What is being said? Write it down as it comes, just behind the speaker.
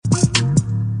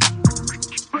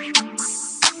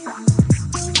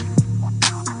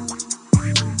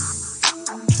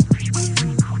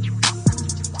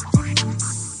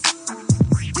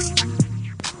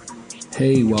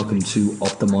Hey, welcome to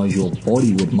Optimize Your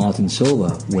Body with Martin Silva,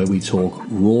 where we talk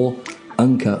raw,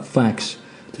 uncut facts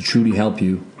to truly help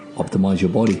you optimize your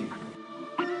body.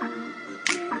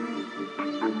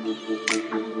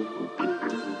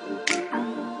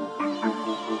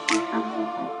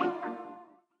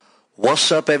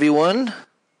 What's up, everyone?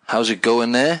 How's it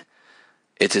going there?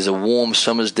 It is a warm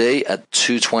summer's day at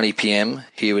 2:20 p.m.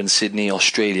 here in Sydney,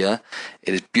 Australia.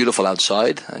 It is beautiful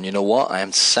outside, and you know what? I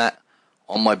am sat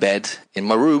on my bed in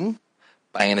my room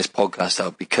banging this podcast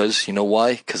out because, you know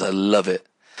why? Because I love it.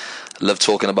 I love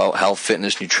talking about health,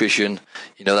 fitness, nutrition.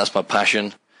 You know, that's my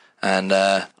passion. And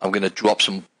I'm going to drop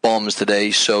some bombs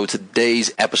today. So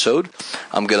today's episode,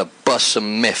 I'm going to bust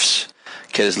some myths.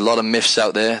 Okay, there's a lot of myths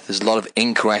out there. There's a lot of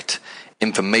incorrect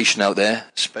information out there,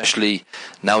 especially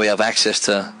now we have access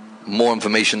to more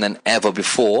information than ever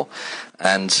before.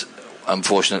 And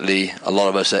unfortunately, a lot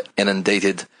of us are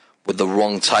inundated with the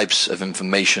wrong types of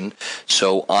information.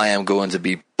 So I am going to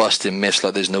be busting myths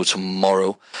like there's no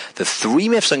tomorrow. The three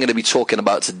myths I'm going to be talking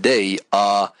about today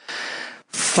are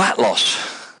fat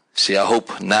loss. See, I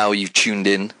hope now you've tuned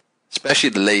in,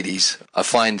 especially the ladies. I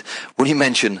find when you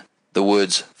mention the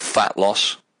words fat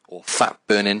loss or fat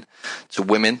burning to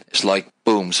women, it's like,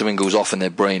 boom, something goes off in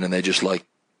their brain and they're just like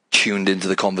tuned into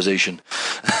the conversation.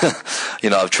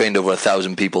 You know, I've trained over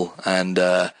 1,000 people and,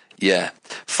 yeah,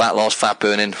 fat loss, fat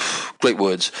burning, great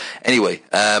words. Anyway,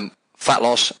 fat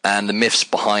loss and the myths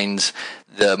behind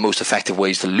the most effective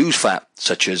ways to lose fat,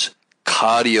 such as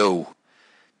cardio.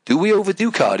 Do we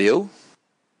overdo cardio?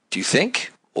 Do you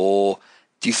think? Or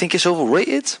do you think it's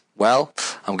overrated? Well,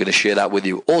 I'm going to share that with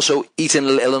you. Also, eating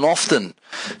little and often.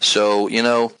 So, you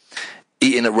know,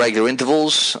 eating at regular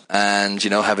intervals and,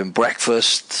 you know, having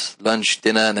breakfast, lunch,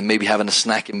 dinner, and then maybe having a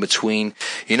snack in between.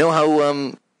 You know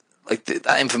how,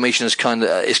 that information is kind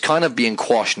of being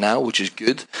quashed now, which is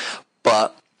good.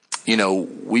 But, you know,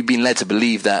 we've been led to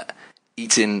believe that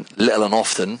eating little and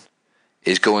often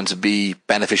is going to be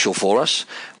beneficial for us,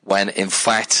 when in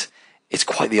fact it's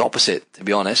quite the opposite, to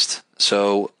be honest.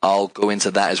 So I'll go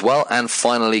into that as well. And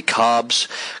finally, carbs,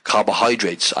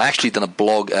 carbohydrates. I actually done a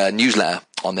blog newsletter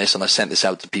on this, and I sent this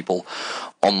out to people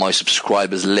on my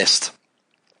subscribers list.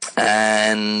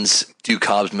 And do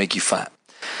carbs make you fat?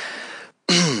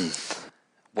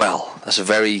 Well, that's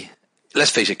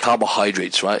let's face it,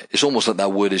 carbohydrates, right? It's almost like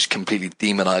that word is completely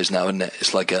demonized now, isn't it?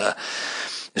 It's like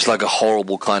a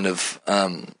horrible kind of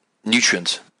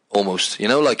nutrient almost, you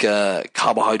know, like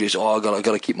carbohydrates. Oh, I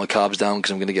got to keep my carbs down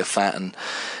because I'm going to get fat. And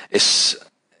it's,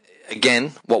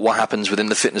 again, what happens within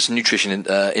the fitness and nutrition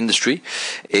industry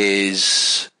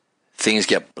is things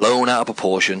get blown out of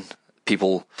proportion.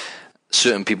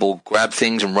 Certain people grab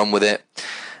things and run with it,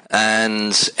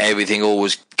 and everything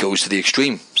always goes to the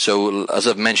extreme. So, as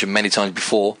I've mentioned many times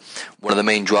before, one of the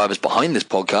main drivers behind this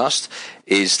podcast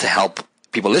is to help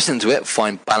people listening to it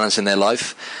find balance in their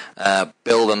life,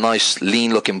 build a nice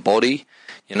lean-looking body,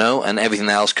 you know, and everything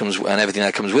that comes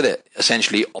with it.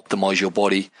 Essentially, optimize your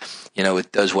body. You know,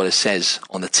 it does what it says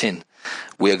on the tin.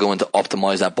 We are going to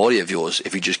optimize that body of yours.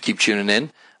 If you just keep tuning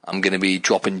in, I'm going to be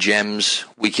dropping gems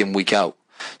week in, week out.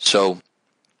 So,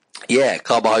 yeah,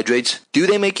 carbohydrates, do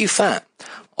they make you fat?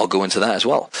 I'll go into that as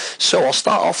well. So I'll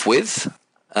start off with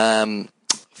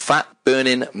fat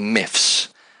burning myths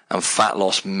and fat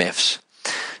loss myths.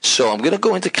 So I'm going to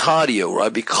go into cardio,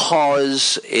 right,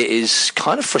 because it is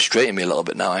kind of frustrating me a little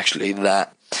bit now, actually,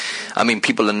 that, I mean,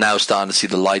 people are now starting to see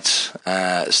the lights,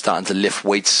 starting to lift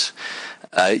weights,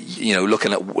 you know,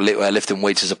 looking at lifting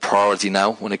weights as a priority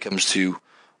now when it comes to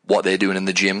what they're doing in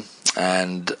the gym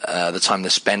and the time they're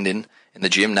spending in the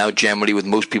gym. Now, generally, with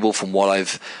most people, from what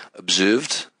I've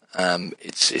observed,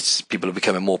 it's people are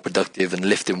becoming more productive and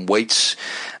lifting weights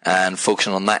and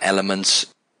focusing on that element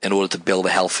in order to build a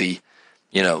healthy,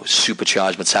 you know,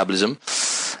 supercharged metabolism.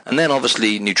 And then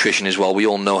obviously nutrition as well. We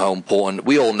all know how important,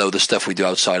 we all know the stuff we do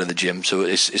outside of the gym. So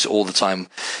it's all the time,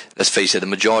 let's face it, the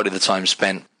majority of the time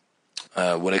spent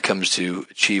when it comes to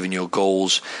achieving your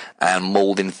goals and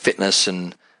molding fitness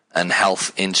and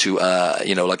health into,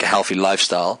 you know, like a healthy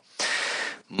lifestyle.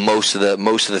 Most of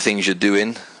the things you're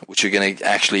doing, which are going to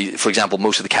actually, for example,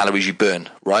 most of the calories you burn,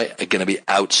 right, are going to be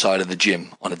outside of the gym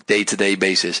on a day-to-day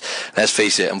basis. Let's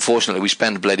face it, unfortunately, we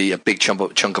spend a big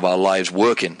chunk of our lives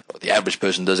working. The average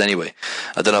person does anyway.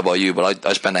 I don't know about you, but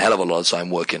I spend a hell of a lot of time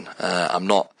working. I'm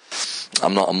not a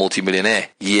multi-millionaire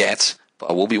yet,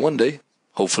 but I will be one day,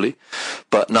 hopefully.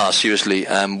 But no, seriously,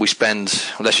 we spend,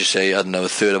 let's just say, I don't know, a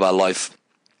third of our life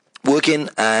working,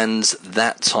 and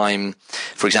that time,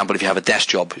 for example, if you have a desk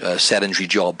job, a sedentary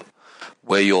job,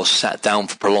 where you're sat down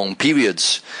for prolonged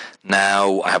periods.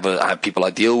 Now I have people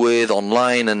I deal with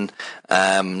online, and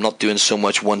not doing so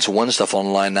much one-to-one stuff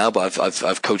online now, but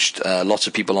I've coached lots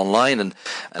of people online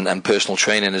and personal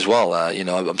training as well.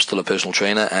 I'm still a personal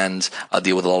trainer, and I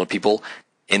deal with a lot of people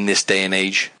in this day and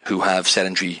age who have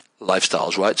sedentary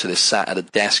lifestyles, right? So they're sat at a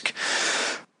desk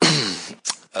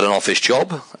at an office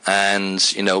job, and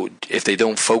if they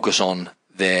don't focus on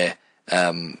their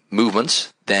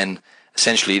movements, then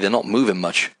essentially they're not moving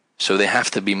much. So they have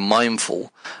to be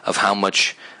mindful of how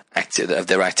much of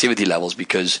their activity levels,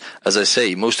 because, as I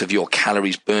say, most of your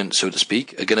calories burnt, so to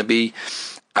speak, are going to be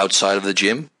outside of the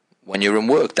gym when you're in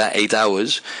work. That 8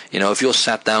 hours, if you're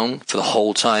sat down for the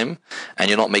whole time and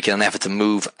you're not making an effort to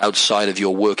move outside of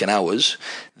your working hours,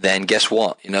 then guess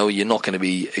what? You're not going to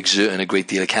be exerting a great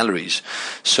deal of calories.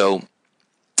 So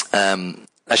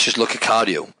let's just look at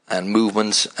cardio and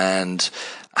movements and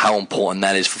how important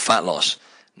that is for fat loss.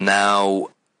 Now,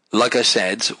 like I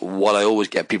said, what I always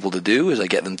get people to do is I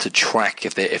get them to track,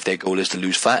 if their goal is to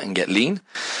lose fat and get lean,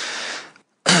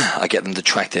 I get them to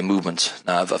track their movements.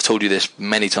 Now, I've told you this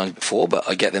many times before, but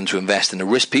I get them to invest in a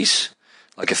wrist piece,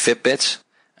 like a Fitbit,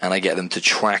 and I get them to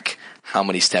track how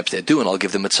many steps they're doing. I'll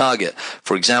give them a target.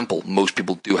 For example, most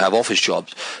people do have office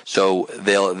jobs, so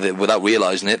they'll without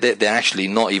realizing it, they're actually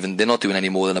they're not doing any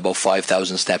more than about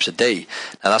 5,000 steps a day.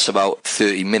 Now, that's about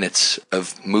 30 minutes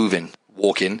of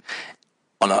walking,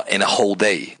 in a whole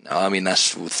day. Now,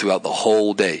 that's throughout the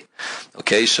whole day.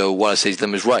 Okay, so what I say to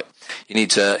them is, right, you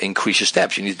need to increase your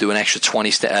steps. You need to do an extra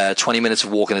 20 minutes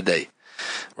of walking a day,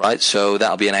 right? So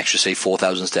that'll be an extra, say,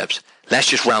 4,000 steps. Let's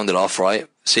just round it off, right?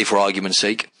 Say, for argument's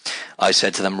sake, I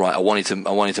said to them, right, I wanted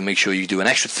to make sure you do an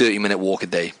extra 30-minute walk a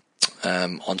day,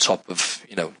 on top of,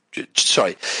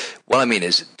 what I mean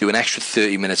is do an extra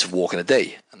 30 minutes of walking a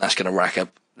day, and that's going to rack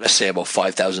up, let's say, about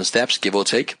 5,000 steps, give or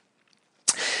take.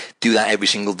 Do that every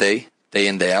single day, day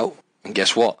in, day out, and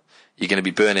guess what? You're going to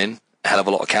be burning a hell of a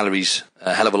lot of calories,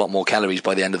 a hell of a lot more calories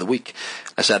by the end of the week.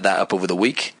 Let's add that up over the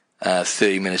week,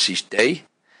 30 minutes each day,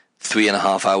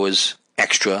 3.5 hours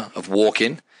extra of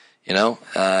walking,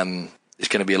 there's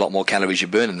going to be a lot more calories you're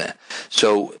burning there.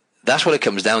 So that's what it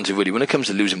comes down to, really. When it comes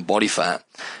to losing body fat,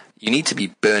 you need to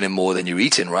be burning more than you're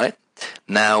eating, right?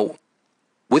 Now,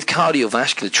 with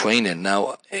cardiovascular training,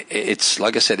 now it's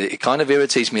like I said, it kind of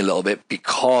irritates me a little bit,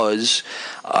 because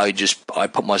I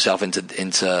put myself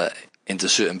into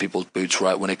certain people's boots,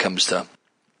 right? When it comes to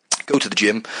go to the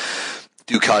gym,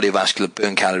 do cardiovascular,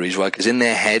 burn calories, right? Because in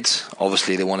their heads,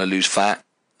 obviously they want to lose fat,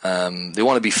 they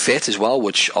want to be fit as well,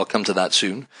 which I'll come to that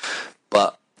soon.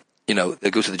 But they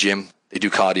go to the gym, they do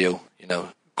cardio,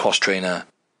 cross trainer,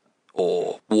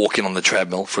 or walking on the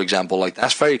treadmill, for example. Like,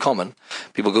 that's very common.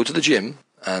 People go to the gym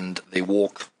and they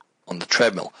walk on the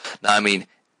treadmill. Now,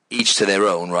 each to their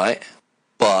own, right?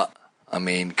 But,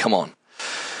 come on.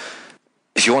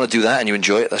 If you want to do that and you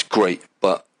enjoy it, that's great.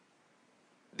 But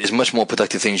there's much more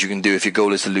productive things you can do if your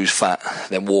goal is to lose fat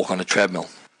than walk on a treadmill.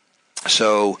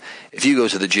 So if you go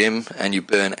to the gym and you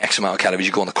burn X amount of calories,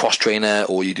 you go on the cross trainer,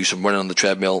 or you do some running on the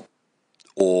treadmill,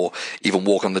 or even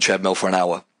walk on the treadmill for an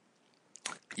hour,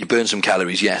 you burn some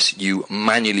calories. Yes, you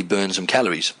manually burn some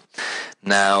calories.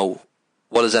 Now,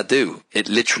 what does that do? It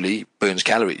literally burns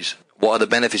calories. What are the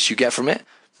benefits you get from it?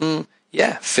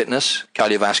 Yeah, fitness,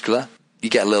 cardiovascular, you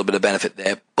get a little bit of benefit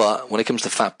there. But when it comes to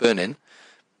fat burning,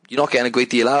 you're not getting a great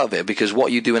deal out of it, because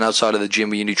what you're doing outside of the gym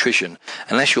with your nutrition,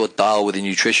 unless you're dialed with your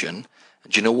nutrition,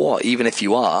 and you know what, even if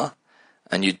you are,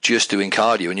 and you're just doing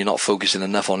cardio and you're not focusing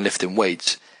enough on lifting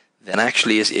weights, then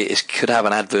actually it could have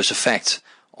an adverse effect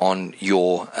on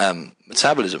your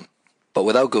metabolism. But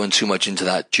without going too much into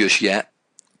that just yet,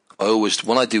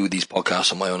 when I do these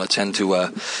podcasts on my own, I tend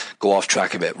to go off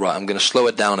track a bit. Right, I'm going to slow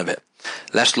it down a bit.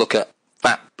 Let's look at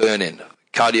fat burning,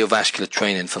 cardiovascular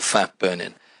training for fat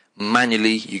burning.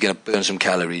 Manually, you're going to burn some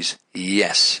calories.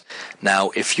 Yes.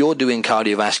 Now, if you're doing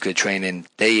cardiovascular training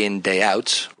day in, day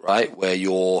out, right, where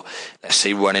you're, let's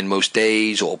say, running most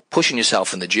days or pushing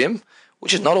yourself in the gym,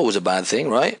 which is not always a bad thing,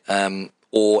 right?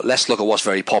 Or let's look at what's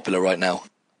very popular right now,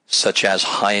 such as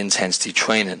high-intensity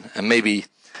training. And maybe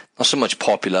not so much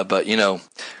popular, but,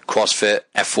 CrossFit,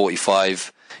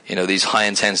 F45, these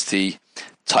high-intensity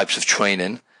types of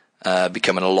training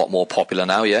becoming a lot more popular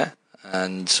now, yeah?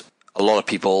 And a lot of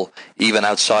people, even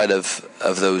outside of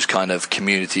those kind of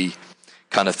community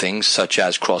kind of things, such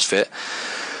as CrossFit,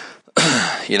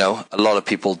 a lot of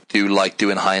people do like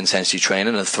doing high-intensity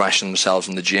training and thrashing themselves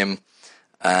in the gym.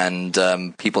 And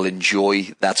people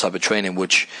enjoy that type of training,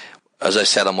 which, as I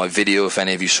said on my video, if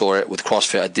any of you saw it with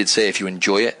CrossFit, I did say if you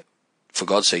enjoy it, for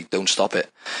God's sake, don't stop it.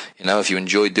 If you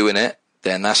enjoy doing it,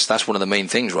 then that's one of the main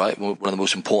things, right? One of the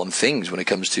most important things when it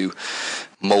comes to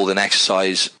molding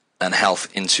exercise and health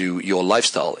into your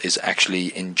lifestyle is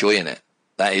actually enjoying it.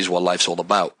 That is what life's all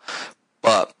about.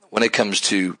 But when it comes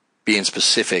to being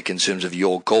specific in terms of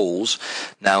your goals,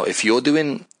 now if you're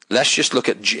doing, let's just look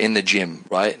at in the gym,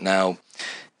 right? Now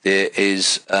there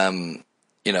is,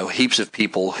 heaps of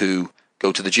people who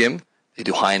go to the gym, they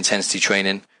do high intensity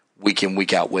training week in,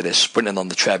 week out, where they're sprinting on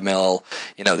the treadmill,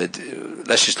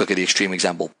 let's just look at the extreme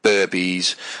example,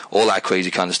 burpees, all that crazy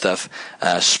kind of stuff,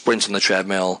 sprints on the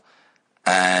treadmill,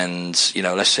 and,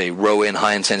 let's say rowing,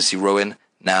 high intensity rowing.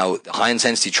 Now, high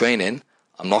intensity training,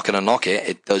 I'm not going to knock it.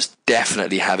 It does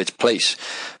definitely have its place.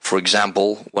 For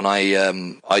example, when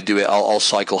I do it, I'll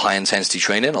cycle high intensity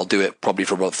training. I'll do it probably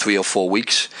for about 3 or 4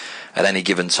 weeks at any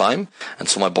given time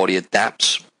until my body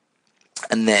adapts.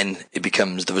 And then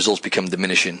the results become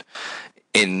diminishing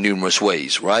in numerous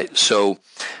ways, right? So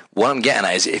what I'm getting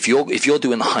at is if you're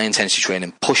doing high intensity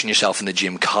training, pushing yourself in the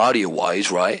gym cardio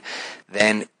wise, right,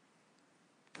 then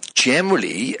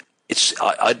generally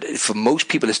for most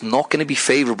people, it's not going to be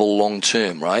favorable long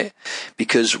term, right?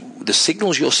 Because the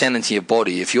signals you're sending to your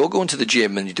body, if you're going to the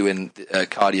gym and you're doing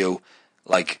cardio,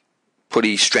 like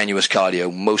pretty strenuous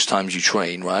cardio, most times you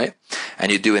train, right?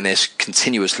 And you're doing this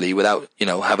continuously without,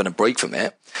 having a break from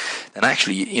it, then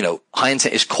actually,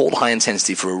 it's called high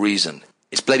intensity for a reason.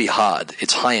 It's bloody hard.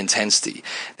 It's high intensity.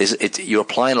 You're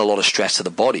applying a lot of stress to the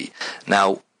body.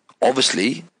 Now,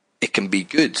 obviously, it can be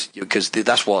good because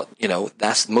that's what,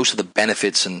 that's most of the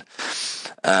benefits and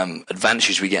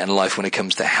advantages we get in life when it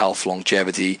comes to health,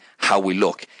 longevity, how we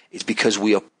look. It's because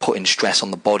we are putting stress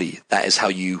on the body. That is how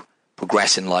you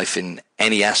progress in life in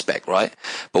any aspect, right?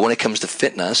 But when it comes to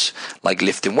fitness, like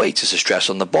lifting weights, it's a stress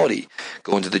on the body.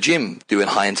 Going to the gym, doing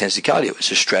high intensity cardio,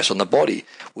 it's a stress on the body,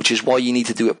 which is why you need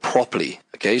to do it properly.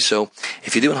 Okay, so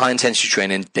if you're doing high intensity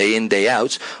training day in, day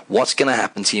out, what's going to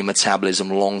happen to your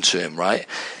metabolism long term, right?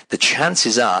 The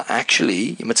chances are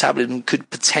actually your metabolism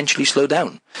could potentially slow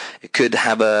down. It could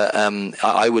have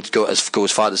I would go as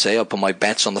far to say, I'll put my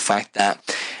bets on the fact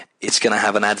that it's going to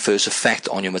have an adverse effect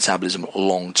on your metabolism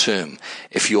long term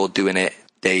if you're doing it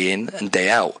day in and day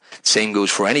out. Same goes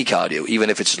for any cardio,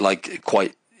 even if it's like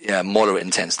quite moderate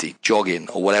intensity, jogging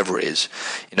or whatever it is.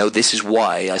 This is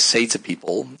why I say to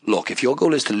people, look, if your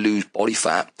goal is to lose body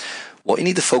fat, what you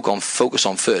need to focus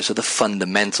on first are the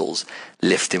fundamentals,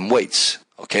 lifting weights.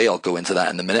 Okay, I'll go into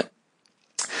that in a minute.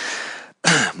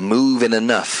 Moving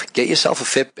enough. Get yourself a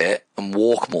Fitbit and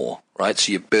walk more, right?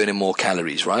 So you're burning more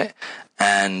calories, right?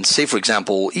 And say, for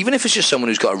example, even if it's just someone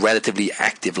who's got a relatively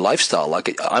active lifestyle,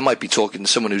 like I might be talking to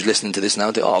someone who's listening to this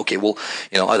now, okay, well,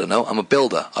 I don't know, I'm a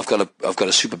builder. I've got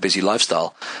a super busy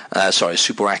lifestyle, a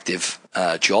super active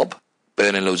job,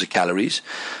 burning loads of calories.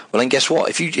 Well, then guess what?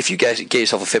 If you get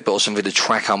yourself a Fitbit or something to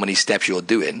track how many steps you're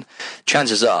doing,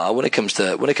 chances are when it comes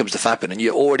to fat burning,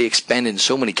 you're already expending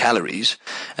so many calories.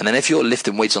 And then if you're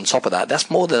lifting weights on top of that,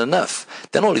 that's more than enough.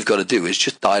 Then all you've got to do is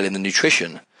just dial in the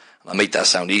nutrition. I make that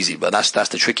sound easy, but that's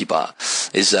the tricky part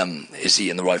is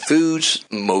eating the right foods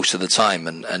most of the time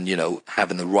and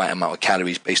having the right amount of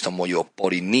calories based on what your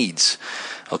body needs.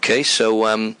 Okay.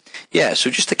 So,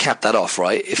 so just to cap that off,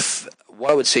 right?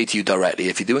 What I would say to you directly,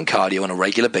 if you're doing cardio on a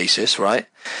regular basis, right,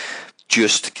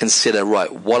 just consider,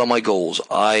 right, what are my goals?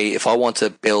 If I want to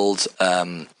build,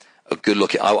 a good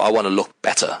look, I want to look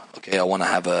better. Okay. I want to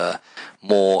have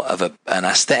an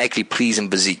aesthetically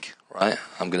pleasing physique, right?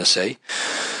 I'm going to say.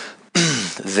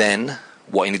 Then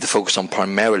what you need to focus on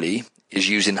primarily is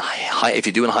using if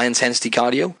you're doing high intensity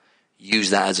cardio,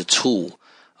 use that as a tool.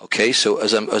 Okay, so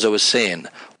as I was saying,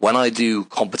 when I do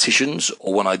competitions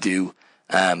or when I do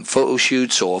photo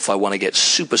shoots, or if I want to get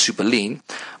super lean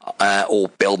or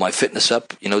build my fitness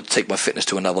up, take my fitness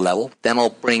to another level, then I'll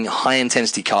bring high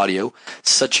intensity cardio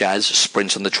such as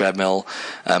sprints on the treadmill,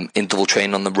 interval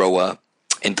training on the rower,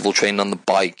 interval training on the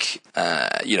bike,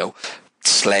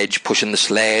 pushing the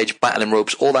sledge, battling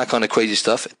ropes, all that kind of crazy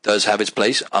stuff. It does have its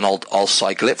place, and I'll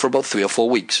cycle it for about 3 or 4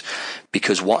 weeks,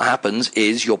 because what happens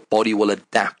is your body will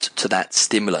adapt to that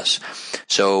stimulus.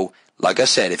 So, like I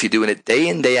said, if you're doing it day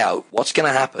in, day out, what's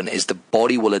going to happen is the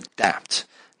body will adapt.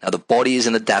 Now, the body is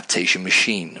an adaptation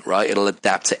machine, right? It'll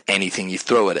adapt to anything you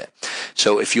throw at it.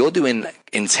 So if you're doing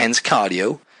intense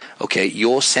cardio, okay,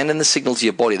 you're sending the signal to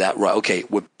your body that, right, okay,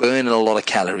 we're burning a lot of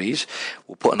calories,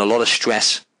 we're putting a lot of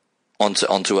stress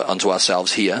onto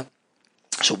ourselves here.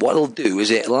 So what it'll do is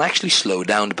it'll actually slow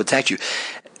down to protect you.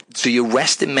 So your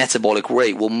resting metabolic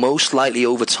rate will most likely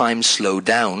over time slow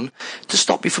down to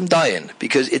stop you from dying,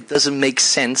 because it doesn't make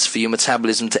sense for your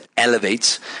metabolism to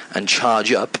elevate and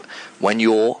charge up when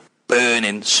you're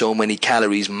burning so many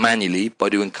calories manually by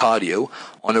doing cardio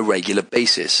on a regular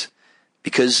basis.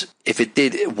 Because if it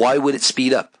did, why would it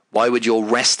speed up? Why would your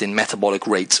resting metabolic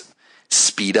rate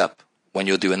speed up when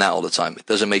you're doing that all the time? It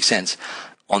doesn't make sense.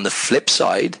 On the flip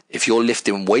side, if you're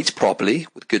lifting weights properly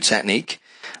with good technique,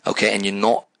 okay, and you're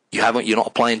not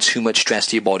applying too much stress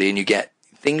to your body, and you get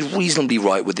things reasonably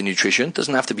right with the nutrition,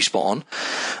 doesn't have to be spot on.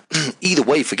 Either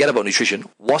way, forget about nutrition.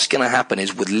 What's going to happen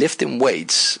is with lifting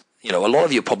weights, a lot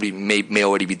of you probably may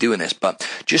already be doing this, but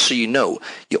just so you know,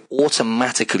 you're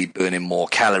automatically burning more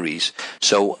calories.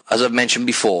 So as I've mentioned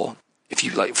before, if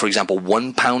you for example,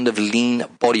 1 pound of lean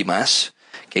body mass,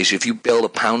 okay, so if you build a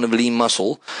pound of lean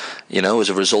muscle, as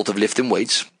a result of lifting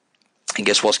weights, and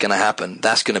guess what's going to happen?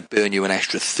 That's going to burn you an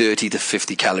extra 30 to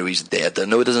 50 calories a day. I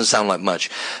know it doesn't sound like much,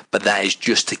 but that is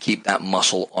just to keep that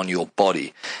muscle on your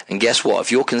body. And guess what?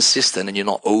 If you're consistent and you're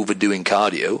not overdoing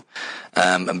cardio,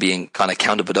 and being kind of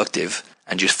counterproductive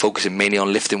and just focusing mainly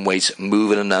on lifting weights,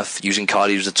 moving enough, using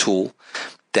cardio as a tool,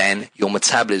 then your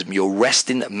metabolism, your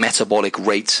resting metabolic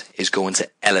rate is going to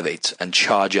elevate and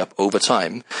charge up over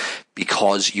time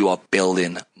because you are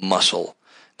building muscle.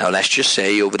 Now, let's just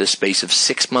say over the space of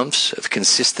 6 months of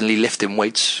consistently lifting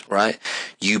weights, right,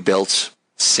 you built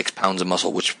 6 pounds of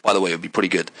muscle, which, by the way, would be pretty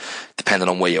good, depending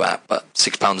on where you're at, but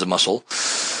 6 pounds of muscle,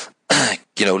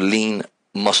 lean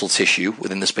muscle tissue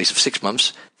within the space of 6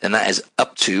 months, then that is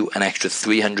up to an extra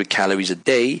 300 calories a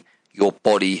day your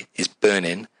body is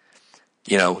burning,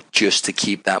 just to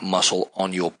keep that muscle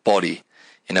on your body.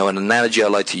 An analogy I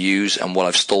like to use, and what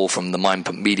I've stole from the Mind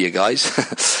Pump Media guys,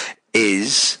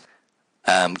 is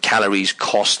calories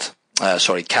cost, I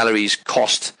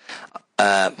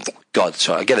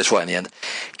get this right in the end.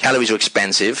 Calories are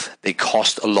expensive. They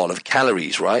cost a lot of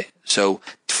calories, right? So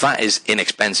fat is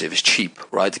inexpensive. It's cheap,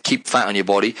 right? To keep fat on your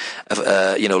body,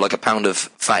 like a pound of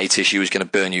fatty tissue is going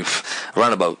to burn you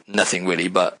around about nothing really,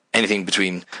 but anything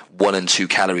between 1 and 2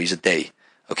 calories a day,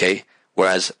 okay?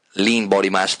 Whereas lean body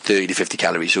mass, 30 to 50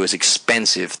 calories. So it's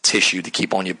expensive tissue to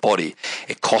keep on your body.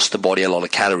 It costs the body a lot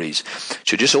of calories.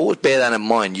 So just always bear that in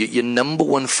mind. Your number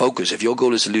one focus, if your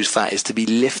goal is to lose fat, is to be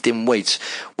lifting weights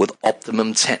with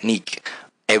optimum technique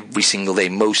every single day,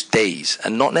 most days.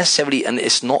 And not necessarily, and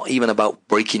it's not even about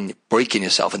breaking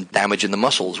yourself and damaging the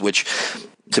muscles, which,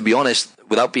 to be honest,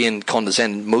 without being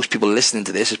condescending, most people listening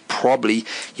to this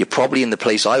you're probably in the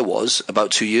place I was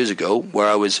about 2 years ago, where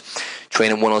I was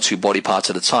training 1 or 2 body parts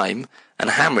at a time and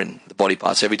hammering the body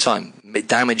parts every time,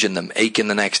 damaging them, aching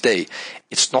the next day.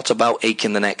 It's not about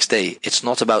aching the next day. It's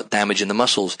not about damaging the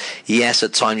muscles. Yes,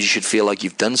 at times you should feel like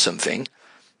you've done something,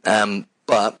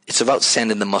 but it's about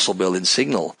sending the muscle building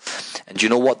signal. And do you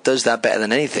know what does that better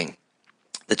than anything?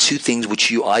 The 2 things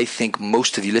which I think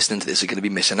most of you listening to this are going to be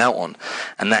missing out on,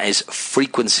 and that is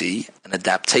frequency and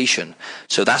adaptation.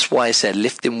 So that's why I said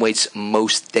lifting weights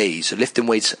most days. So lifting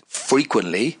weights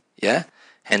frequently,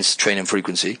 hence training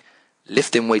frequency.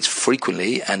 Lifting weights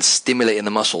frequently and stimulating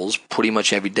the muscles pretty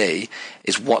much every day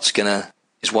is what's gonna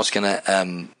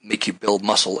make you build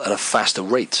muscle at a faster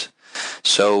rate.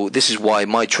 So this is why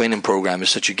my training program is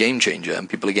such a game changer, and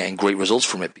people are getting great results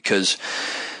from it, because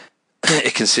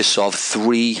it consists of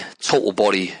 3 total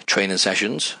body training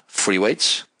sessions, free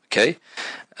weights, okay,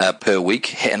 per week,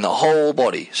 hitting the whole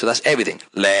body. So that's everything: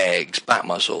 legs, back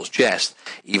muscles, chest,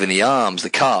 even the arms, the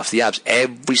calves, the abs,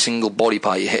 every single body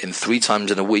part you're hitting 3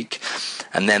 times in a week.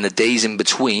 And then the days in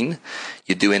between,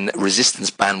 you're doing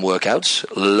resistance band workouts,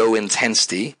 low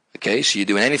intensity. Okay, so you're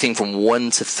doing anything from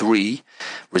 1 to 3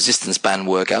 resistance band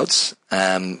workouts,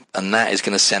 and that is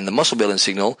going to send the muscle building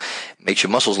signal, makes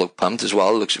your muscles look pumped as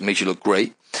well, makes you look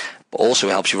great, but also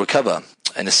helps you recover,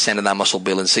 and is sending that muscle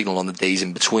building signal on the days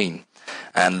in between.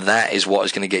 And that is what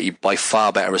is going to get you by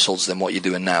far better results than what you're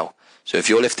doing now. So if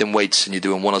you're lifting weights and you're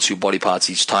doing 1 or 2 body parts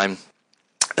each time,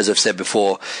 as I've said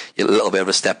before, you're a little bit of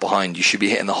a step behind. You should be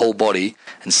hitting the whole body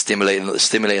and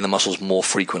stimulating the muscles more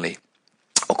frequently.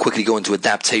 I'll quickly go into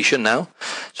adaptation now.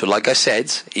 So like I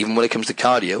said, even when it comes to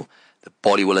cardio, the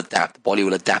body will adapt. The body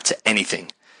will adapt to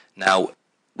anything. Now,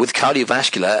 with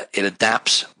cardiovascular, it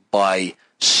adapts by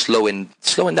slowing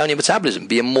down your metabolism,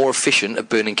 being more efficient at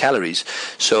burning calories.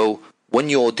 So when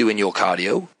you're doing your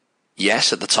cardio,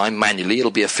 yes, at the time manually,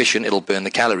 it'll be efficient, it'll burn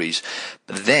the calories.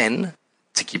 But then,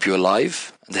 to keep you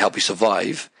alive and to help you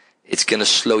survive, it's going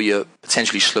to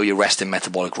potentially slow your resting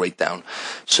metabolic rate down.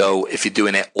 So if you're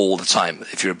doing it all the time,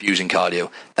 if you're abusing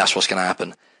cardio, that's what's going to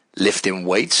happen. Lifting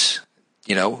weights,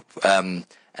 and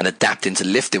adapting to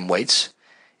lifting weights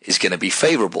is going to be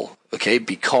favorable, okay?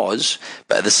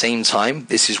 But at the same time,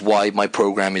 this is why my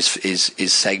program is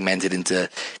segmented into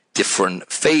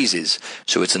different phases.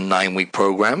 So it's a 9-week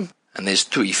program, and there's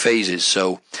 3 phases.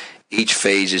 So Each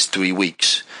phase is 3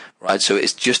 weeks, right? So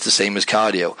it's just the same as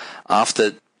cardio.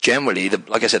 After, generally,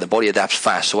 like I said, the body adapts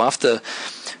fast. So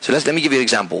let me give you an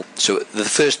example. So the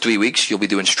first 3 weeks, you'll be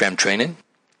doing strength training,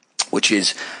 which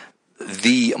is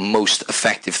the most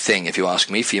effective thing, if you ask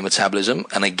me, for your metabolism.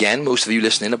 And again, most of you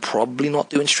listening are probably not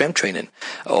doing strength training.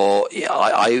 Or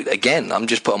I'm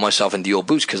just putting myself into your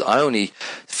boots, because I only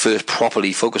first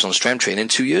properly focused on strength training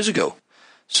 2 years ago.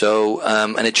 So,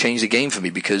 and it changed the game for me,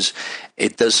 because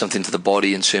it does something to the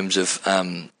body in terms of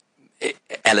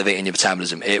elevating your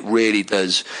metabolism. It really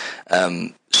does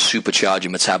supercharge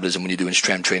your metabolism when you're doing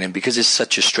strength training, because it's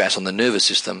such a stress on the nervous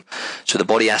system. So the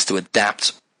body has to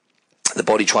adapt. The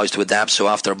body tries to adapt. So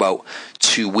after about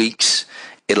 2 weeks,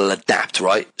 it'll adapt,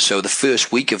 right? So the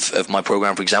first week of my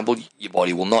program, for example, your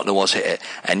body will not know what's hit it.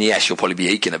 And yes, you'll probably be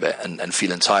aching a bit and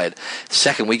feeling tired. The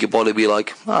second week, your body will be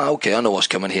like, okay, I know what's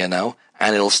coming here now.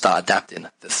 And it'll start adapting.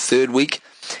 The third week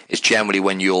is generally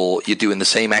when you're doing the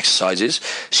same exercises.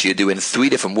 So you're doing 3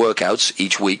 different workouts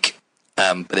each week,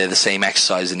 but they're the same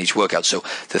exercise in each workout. So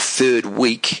the third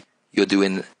week, you're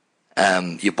doing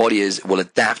your body will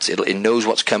adapt. It knows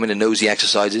what's coming. It knows the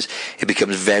exercises. It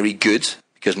becomes very good,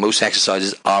 because most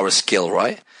exercises are a skill,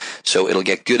 right? So it'll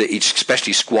get good at each,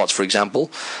 especially squats, for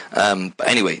example. But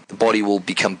anyway, the body will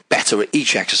become better at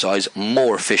each exercise,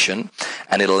 more efficient,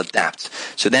 and it'll adapt.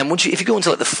 So then if you go into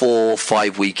like the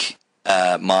 4-5 week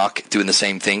mark doing the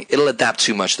same thing, it'll adapt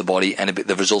too much to the body, and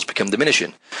the results become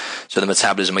diminishing. So the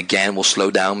metabolism again will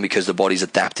slow down, because the body's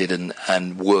adapted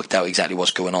and worked out exactly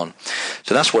what's going on.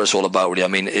 So that's what it's all about, really. I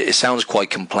mean, it sounds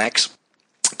quite complex,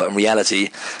 but in reality,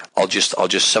 I'll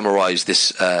just summarize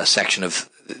this section of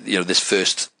this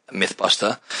first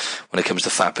mythbuster when it comes to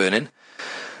fat burning.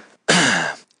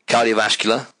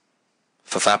 Cardiovascular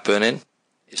for fat burning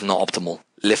is not optimal.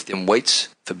 Lifting weights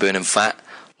for burning fat,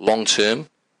 long term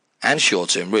and short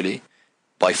term, really,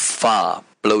 by far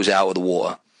blows it out of the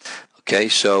water. Okay,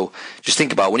 so just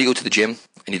think about when you go to the gym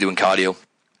and you're doing cardio.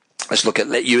 Let's look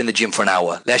at, you're in the gym for an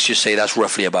hour. Let's just say that's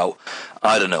roughly about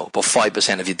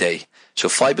 5% of your day. So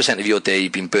 5% of your day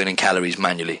you've been burning calories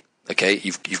manually. Okay,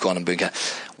 you've gone and burned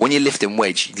calories. When you're lifting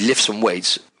weights, you lift some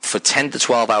weights for 10 to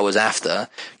 12 hours after,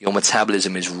 your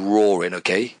metabolism is roaring,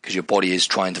 okay, because your body is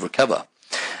trying to recover.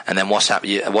 And then what's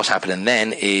happening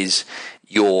then is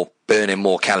you're burning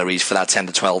more calories for that 10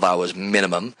 to 12 hours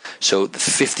minimum. So the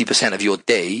 50% of your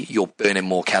day, you're burning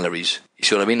more calories. You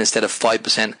see what I mean? Instead of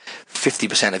 5%,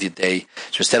 50% of your day.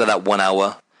 So instead of that 1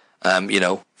 hour,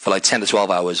 for like 10 to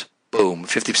 12 hours, boom,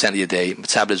 50% of your day,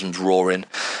 metabolism's roaring.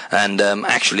 And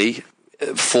actually,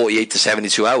 48 to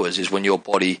 72 hours is when your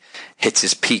body hits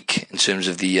its peak in terms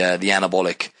of the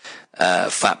anabolic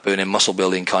fat burning, muscle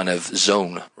building kind of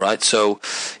zone, right? So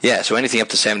anything up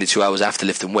to 72 hours after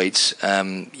lifting weights,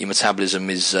 your metabolism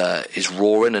is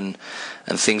roaring and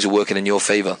things are working in your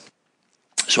favor.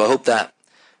 So I hope that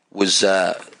was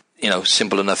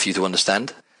simple enough for you to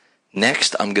understand.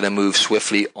 Next, I'm going to move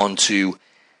swiftly onto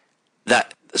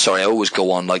that. Sorry, I always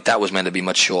go on, like that was meant to be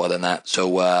much shorter than that.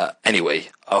 So anyway,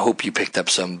 I hope you picked up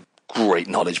some great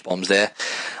knowledge bombs there.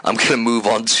 I'm going to move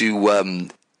on to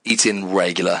eating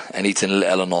regular and eating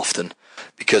little and often,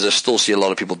 because I still see a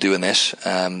lot of people doing this,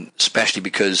 especially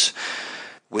because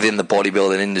within the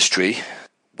bodybuilding industry,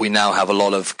 we now have a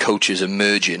lot of coaches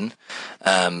emerging,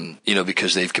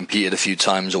 because they've competed a few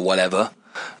times or whatever.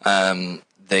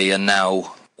 They are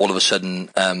now all of a sudden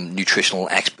nutritional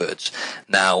experts.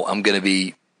 Now, I'm going to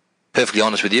be perfectly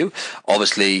honest with you.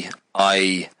 Obviously,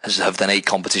 I have done 8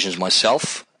 competitions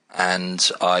myself, and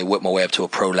I worked my way up to a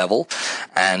pro level,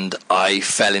 and I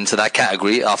fell into that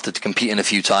category after competing a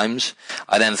few times.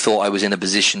 I then thought I was in a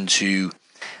position to,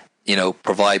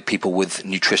 provide people with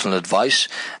nutritional advice,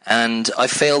 and I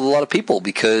failed a lot of people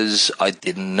because I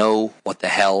didn't know what the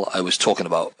hell I was talking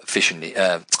about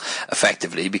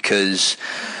effectively, because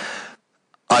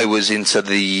I was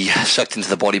sucked into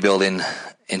the bodybuilding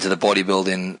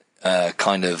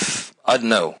kind of,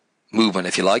 movement,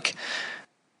 if you like,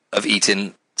 of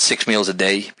eating 6 meals a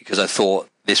day, because I thought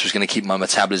this was going to keep my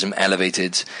metabolism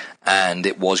elevated, and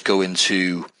it was going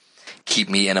to keep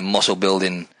me in a muscle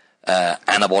building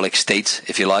anabolic state,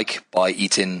 if you like, by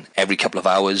eating every couple of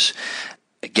hours.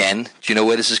 Again, do you know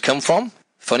where this has come from?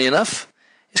 Funny enough,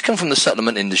 it's come from the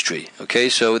supplement industry. Okay,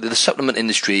 so the supplement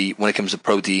industry, when it comes to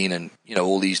protein and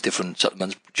all these different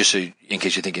supplements, just so in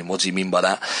case you're thinking, what does he mean by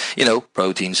that?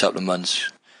 Protein supplements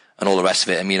and all the rest of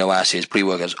it, amino acids,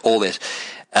 pre-workouts, all this.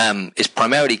 It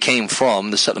primarily came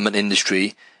from the supplement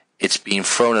industry. It's been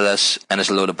thrown at us, and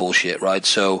it's a load of bullshit, right?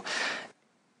 So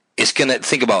it's gonna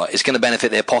think about it. It's gonna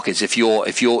benefit their pockets if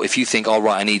you think, all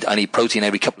right, I need protein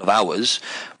every couple of hours,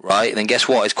 right? Then guess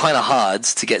what? It's kind of hard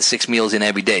to get 6 meals in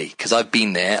every day, because I've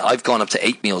been there. I've gone up to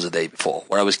 8 meals a day before,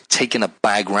 where I was taking a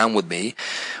bag around with me,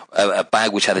 a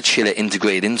bag which had a chiller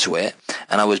integrated into it,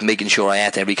 and I was making sure I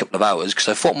ate every couple of hours because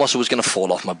I thought muscle was going to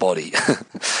fall off my body,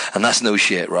 and that's no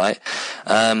shit, right?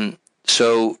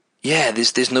 So yeah,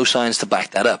 there's no science to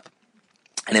back that up.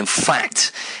 And in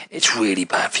fact, it's really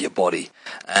bad for your body.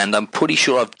 And I'm pretty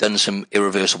sure I've done some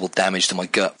irreversible damage to my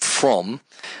gut from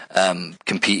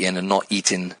competing and not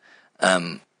eating,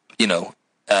 not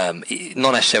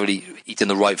necessarily eating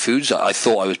the right foods. I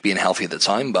thought I was being healthy at the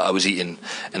time, but I was eating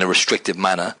in a restrictive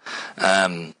manner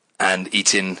and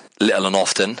eating little and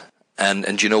often.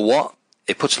 And you know what?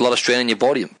 It puts a lot of strain on your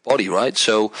body, right?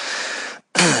 So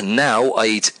now I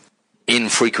eat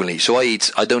infrequently. So I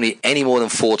don't eat any more than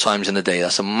 4 times in a day.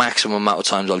 That's the maximum amount of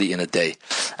times I'll eat in a day.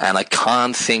 And I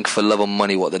can't think for love or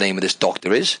money what the name of this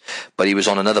doctor is, but he was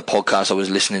on another podcast I was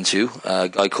listening to, a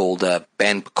guy called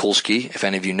Ben Pakulski, if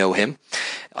any of you know him.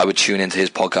 I would tune into his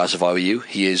podcast if I were you.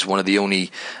 He is one of the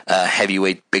only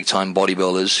heavyweight big-time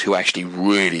bodybuilders who actually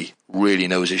really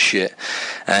knows his shit.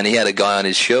 And he had a guy on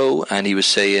his show, and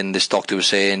this doctor was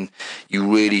saying, you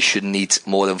really shouldn't eat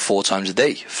more than 4 times a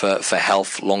day for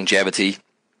health, longevity,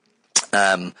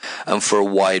 and for a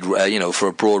wide, for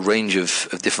a broad range of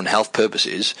different health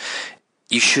purposes.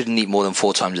 You shouldn't eat more than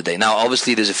 4 times a day. Now,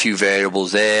 obviously, there's a few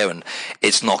variables there, and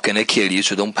it's not going to kill you,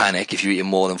 so don't panic if you're eating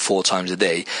more than 4 times a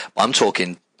day. I'm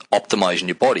talking optimizing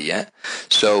your body, yeah?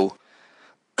 So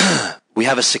we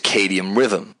have a circadian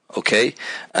rhythm, okay?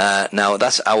 Now,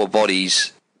 that's our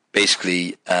body's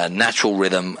basically natural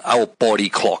rhythm, our body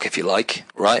clock, if you like,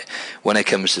 right? When it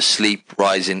comes to sleep,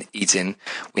 rising, eating,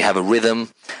 we have a rhythm.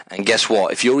 And guess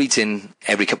what? If you're eating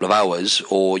every couple of hours,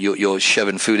 or you're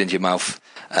shoving food into your mouth,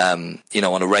 on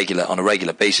a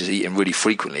regular basis, eating really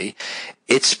frequently,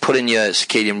 it's putting your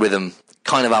circadian rhythm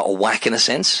kind of out of whack in a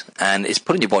sense, and it's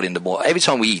putting your body in the more. Every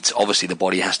time we eat, obviously the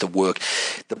body has to work.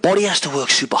 The body has to work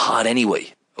super hard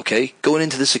anyway. Okay, going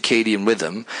into the circadian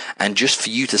rhythm, and just for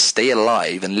you to stay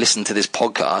alive and listen to this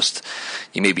podcast,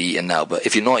 you may be eating now, but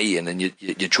if you're not eating and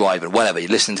you're driving, whatever, you're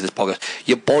listening to this podcast,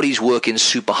 your body's working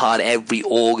super hard. Every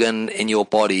organ in your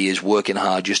body is working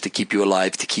hard just to keep you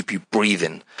alive, to keep you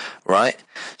breathing, right?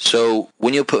 So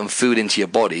when you're putting food into your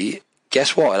body,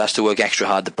 guess what? It has to work extra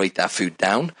hard to break that food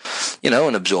down,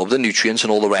 and absorb the nutrients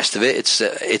and all the rest of it.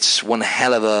 It's one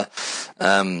hell of a,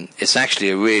 it's actually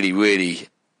a really, really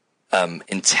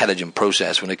intelligent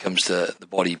process when it comes to the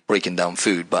body breaking down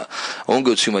food, but I won't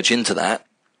go too much into that.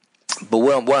 But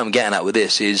what I'm getting at with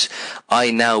this is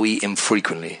I now eat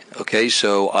infrequently, okay?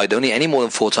 So I don't eat any more than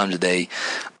 4 times a day.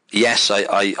 Yes,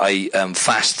 I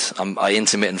fast. I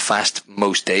intermittent fast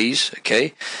most days,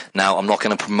 okay? Now, I'm not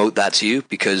going to promote that to you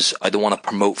because I don't want to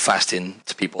promote fasting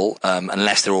to people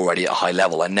unless they're already at a high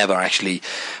level. I never actually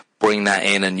bring that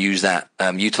in and use that,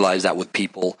 utilize that with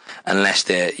people unless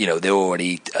they're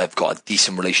already have got a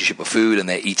decent relationship with food and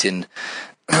they're eating,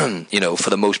 for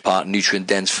the most part, nutrient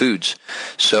dense foods.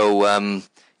 So,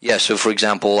 so for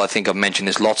example, I think I've mentioned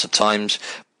this lots of times,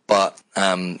 but,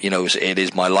 it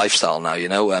is my lifestyle now,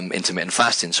 intermittent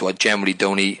fasting. So I generally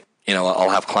don't eat, I'll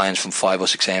have clients from 5 or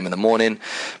 6 a.m. in the morning,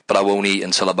 but I won't eat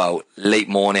until about late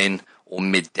morning or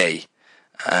midday.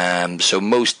 So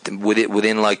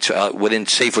within,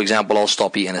 say, for example, I'll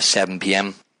stop eating at 7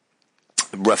 p.m.,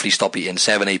 roughly stop eating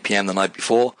 7, 8 p.m. the night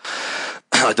before.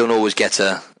 I don't always get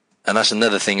and that's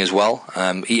another thing as well.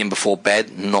 Eating before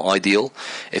bed, not ideal.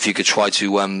 If you could try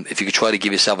to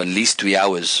give yourself at least 3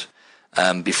 hours,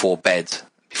 before bed,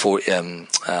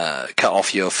 cut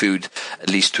off your food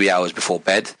at least 3 hours before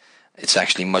bed. It's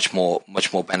actually much more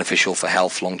beneficial for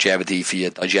health, longevity, for your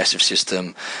digestive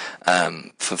system,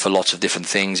 for lots of different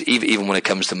things. Even when it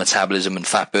comes to metabolism and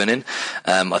fat burning,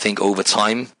 I think over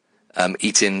time,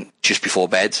 eating just before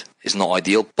bed is not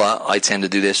ideal. But I tend to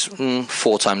do this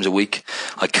 4 times a week.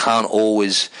 I can't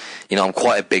always, I'm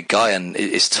quite a big guy, and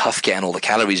it's tough getting all the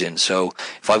calories in. So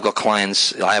if I've got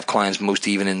clients, I have clients most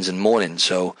evenings and mornings.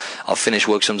 So I'll finish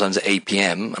work sometimes at 8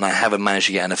 p.m. and I haven't managed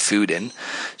to get enough food in.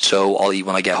 So I'll eat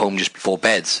when I get home just before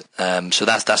bed. So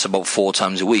that's about 4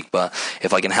 times a week. But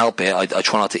if I can help it, I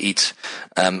try not to eat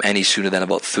any sooner than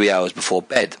about 3 hours before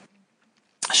bed.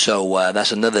 So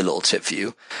that's another little tip for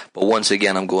you. But once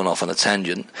again, I'm going off on a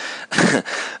tangent.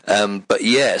 But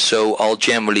yeah, so I'll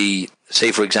generally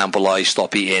say, for example, I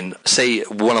stop eating, say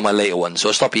one of my later ones. So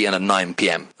I stop eating at 9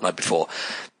 p.m. the night before.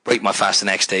 break my fast the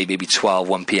next day, maybe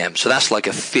 1 p.m. So that's like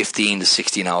a 15 to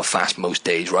 16 hour fast most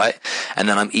days, right? And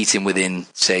then I'm eating within,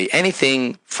 say,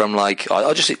 anything from like,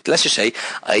 let's just say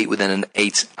I eat within an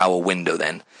 8-hour window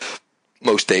then,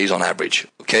 most days on average.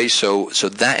 Okay, so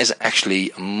that is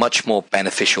actually much more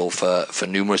beneficial for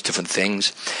numerous different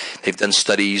things. They've done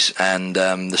studies, and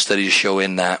the studies are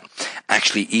showing that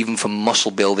actually even for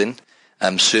muscle building,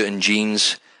 certain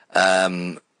genes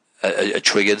are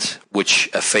triggered, which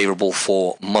are favorable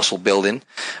for muscle building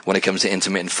when it comes to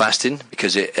intermittent fasting,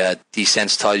 because it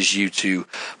desensitizes you to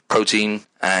protein,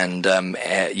 and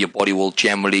your body will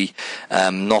generally,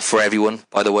 not for everyone,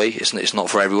 by the way, it's not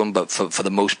for everyone, but for the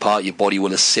most part, your body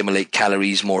will assimilate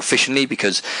calories more efficiently,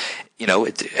 because,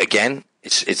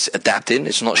 it's adapting,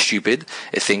 it's not stupid,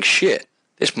 it thinks, shit,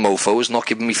 this mofo is not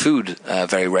giving me food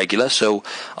very regular, so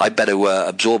I better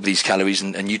absorb these calories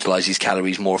and utilize these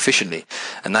calories more efficiently.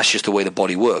 And that's just the way the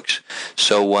body works.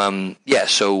 So,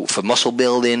 so for muscle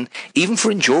building, even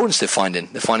for endurance, they're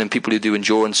finding people who do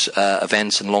endurance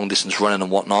events and long distance running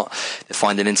and whatnot, they're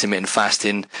finding intermittent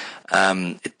fasting,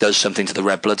 it does something to the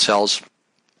red blood cells,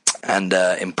 and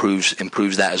improves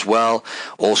that as well.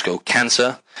 Also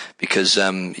cancer, because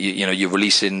you're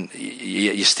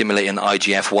stimulating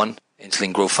IGF-1,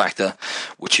 insulin growth factor,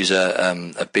 which is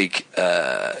a big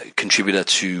contributor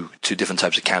to different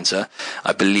types of cancer.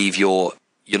 I believe you're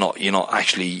not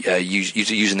actually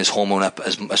using this hormone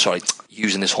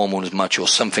using this hormone as much, or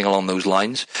something along those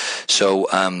lines. So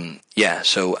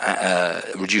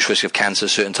reduced risk of cancer,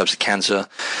 certain types of cancer,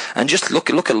 and just look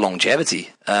at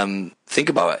longevity. Think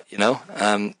about it.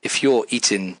 If you're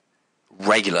eating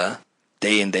regular,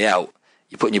 day in, day out,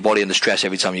 you're putting your body under stress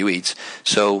every time you eat.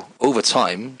 So over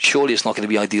time, surely it's not going to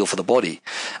be ideal for the body.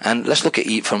 And let's look at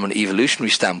it from an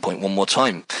evolutionary standpoint one more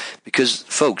time, because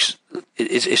folks,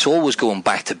 it's always going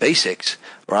back to basics,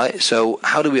 right? So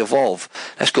how do we evolve?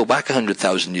 Let's go back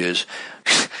 100,000 years.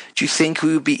 Do you think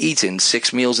we would be eating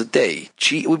 6 meals a day?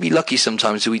 Gee, we'd be lucky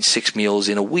sometimes to eat 6 meals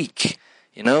in a week.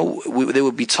 There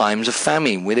would be times of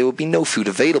famine where there would be no food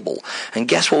available. And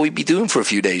guess what we'd be doing for a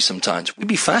few days sometimes? We'd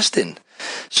be fasting.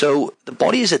 So the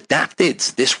body is adapted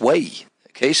this way.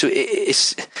 Okay, so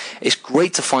it's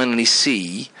great to finally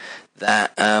see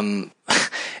that.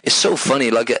 It's so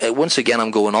funny. Like, once again, I'm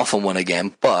going off on one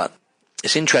again, but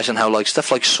it's interesting how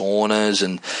stuff like saunas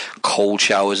and cold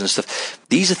showers and stuff.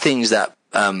 These are things that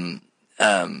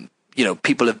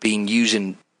people have been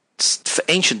using for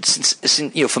ancient,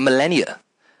 for millennia.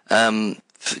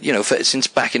 Since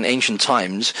back in ancient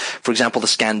times. For example, the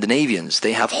Scandinavians,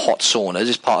 they have hot saunas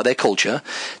as part of their culture.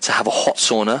 To have a hot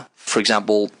sauna, for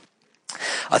example,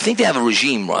 I think they have a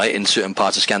regime, right, in certain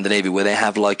parts of Scandinavia where they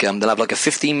have they'll have a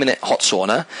 15-minute hot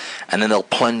sauna, and then they'll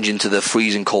plunge into the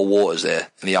freezing cold waters there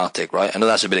in the Arctic, right? I know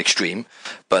that's a bit extreme,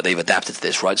 but they've adapted to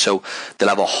this, right? So they'll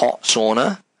have a hot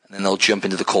sauna, and then they'll jump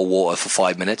into the cold water for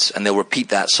 5 minutes, and they'll repeat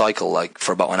that cycle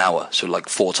for about an hour, so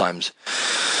 4 times,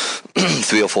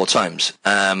 3 or 4 times.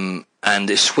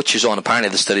 And it switches on. Apparently,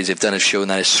 the studies they've done have shown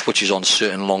that it switches on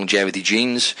certain longevity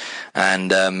genes,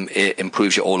 and it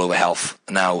improves your all-over health.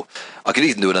 Now, I could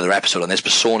even do another episode on this,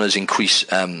 but saunas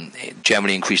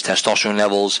generally increase testosterone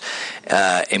levels,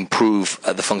 improve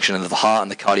the function of the heart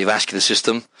and the cardiovascular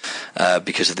system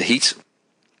because of the heat.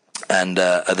 And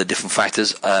other different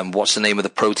factors. What's the name of the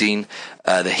protein?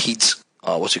 The heat.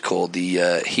 What's it called?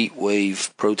 The heat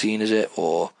wave protein, is it?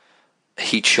 Or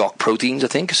heat shock proteins, I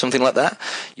think, something like that.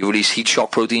 You release heat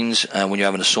shock proteins when you're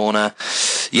having a sauna.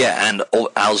 Yeah, and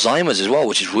Alzheimer's as well,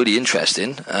 which is really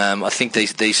interesting. I think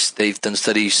they've done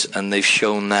studies, and they've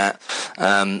shown that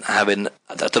having,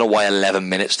 I don't know why 11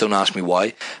 minutes, don't ask me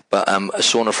why, but a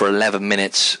sauna for 11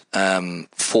 minutes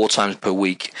 4 times per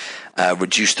week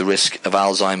reduced the risk of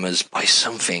Alzheimer's by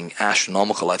something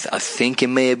astronomical. I think it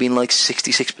may have been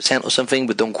 66% or something,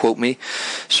 but don't quote me.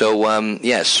 So,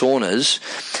 saunas.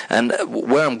 And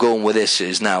where I'm going with this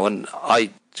is now, and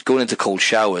going into cold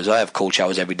showers, I have cold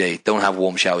showers every day, don't have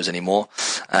warm showers anymore.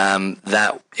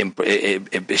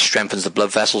 It strengthens the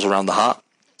blood vessels around the heart,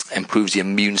 improves the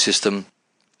immune system,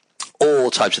 all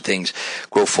types of things,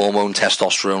 growth hormone,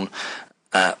 testosterone,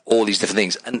 all these different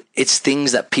things. And it's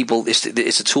things that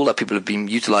it's a tool that people have been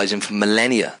utilizing for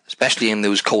millennia, especially in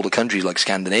those colder countries like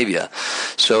Scandinavia.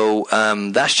 So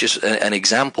that's just an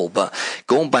example. But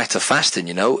going back to fasting,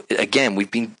 again,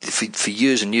 we've been for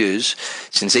years and years,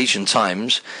 since ancient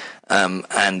times,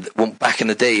 and back in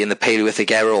the day, in the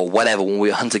Paleolithic era or whatever, when we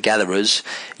were hunter-gatherers,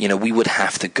 we would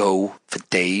have to go for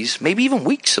days, maybe even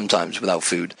weeks sometimes, without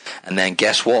food. And then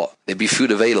guess what? There'd be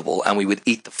food available, and we would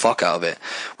eat the fuck out of it,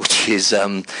 which is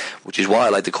why I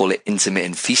like to call it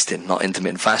intermittent feasting, not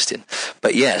intermittent fasting.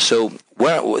 But yeah, so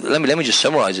let me just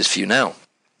summarize this for you now.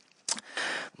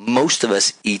 most of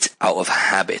us eat out of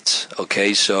habit,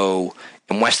 okay? So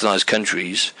in westernized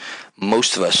countries,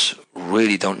 most of us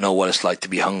really don't know what it's like to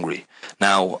be hungry.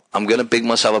 Now, I'm going to big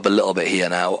myself up a little bit here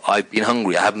now. I've been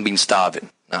hungry. I haven't been starving.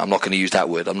 Now, I'm not going to use that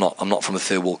word. I'm not from a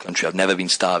third world country. I've never been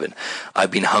starving.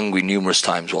 I've been hungry numerous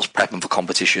times whilst prepping for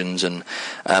competitions, and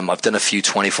I've done a few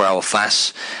 24-hour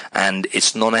fasts, and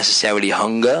it's not necessarily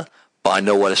hunger, but I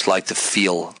know what it's like to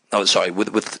feel. Oh, sorry,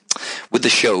 with the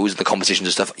shows, the competitions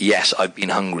and stuff, yes, I've been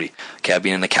hungry. Okay, I've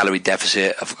been in a calorie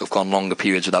deficit. I've gone longer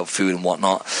periods without food and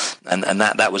whatnot, and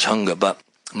that was hunger. But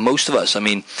most of us, I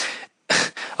mean,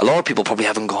 a lot of people probably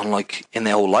haven't gone, like, in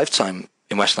their whole lifetime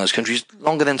in westernized countries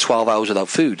longer than 12 hours without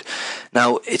food.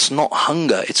 Now, it's not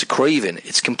hunger, it's a craving.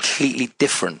 It's completely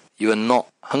different. You are not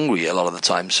hungry a lot of the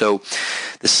time. So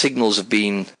the signals have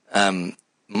been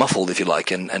muffled, if you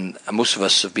like, and most of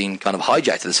us have been kind of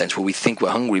hijacked in the sense where we think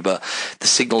we're hungry, but the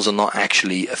signals are not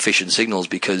actually efficient signals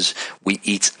because we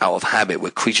eat out of habit.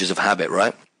 We're creatures of habit,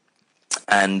 right?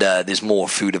 And there's more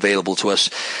food available to us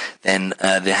than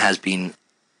there has been,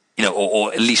 you know,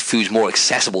 or at least food's more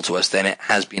accessible to us than it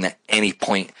has been at any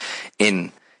point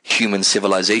in human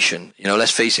civilization. You know,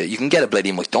 let's face it, you can get a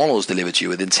bloody McDonald's delivered to you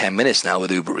within 10 minutes now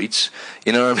with Uber Eats.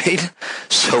 You know what I mean?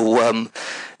 So,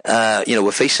 you know,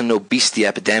 we're facing an obesity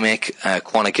epidemic,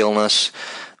 chronic illness,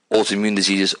 autoimmune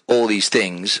diseases, all these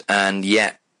things, and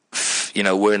yet, you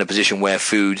know, we're in a position where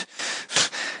food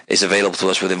is available to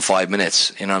us within 5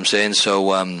 minutes. You know what I'm saying?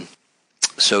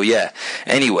 So yeah.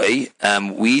 Anyway,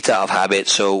 we eat out of habit.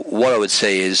 So what I would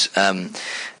say is,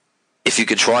 if you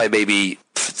could try maybe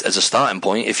as a starting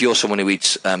point, if you're someone who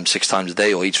eats 6 times a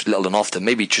day or eats little and often,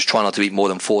 maybe just try not to eat more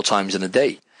than 4 times in a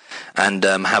day. And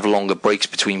have longer breaks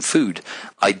between food.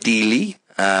 Ideally,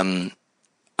 around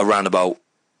about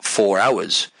 4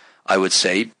 hours, I would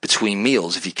say, between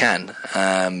meals if you can,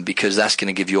 because that's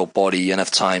going to give your body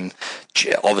enough time.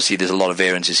 Obviously, there's a lot of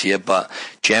variances here, but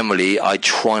generally, I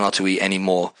try not to eat any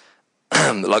more.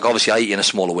 Like, obviously, I eat in a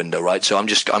smaller window, right? So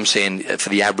I'm saying for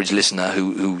the average listener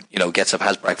who you know gets up,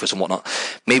 has breakfast and whatnot,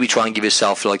 maybe try and give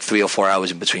yourself like 3 or 4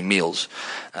 hours in between meals,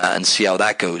 and see how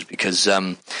that goes. Because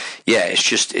yeah, it's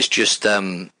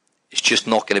just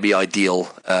not going to be ideal.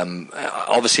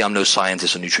 Obviously, I'm no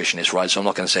scientist or nutritionist, right? So I'm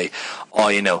not going to say, oh,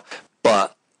 you know,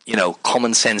 but you know,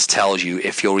 common sense tells you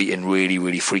if you're eating really,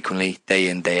 really frequently, day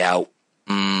in, day out,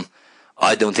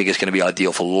 I don't think it's going to be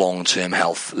ideal for long-term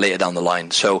health later down the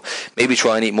line. So maybe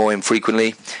try and eat more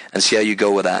infrequently and see how you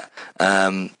go with that.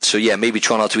 So yeah, maybe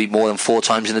try not to eat more than 4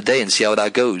 times in a day and see how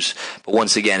that goes. But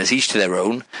once again, it's each to their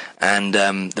own. And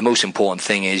the most important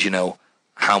thing is, you know,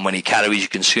 how many calories you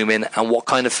consume in and what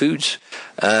kind of foods.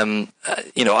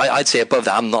 You know, I'd say above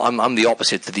that, I'm the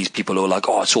opposite to these people who are like,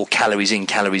 oh, it's all calories in,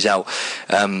 calories out.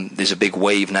 There's a big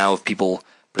wave now of people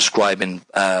prescribing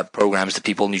programs to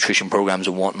people, nutrition programs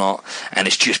and whatnot, and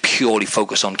it's just purely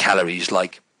focused on calories,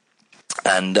 like,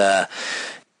 and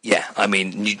yeah, I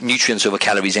mean, nutrients over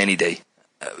calories any day,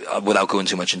 without going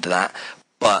too much into that.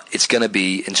 But it's going to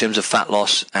be, in terms of fat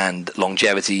loss and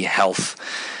longevity, health,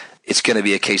 it's going to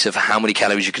be a case of how many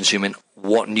calories you're consuming,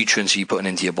 what nutrients are you putting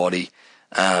into your body,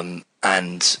 and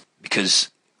because,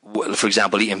 for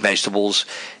example, eating vegetables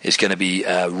is going to be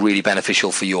really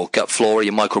beneficial for your gut flora,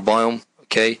 your microbiome.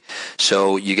 Okay,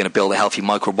 so you're going to build a healthy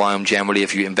microbiome generally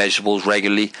if you're eating vegetables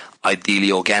regularly, ideally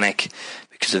organic,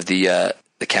 because of the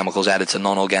chemicals added to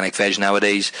non-organic veg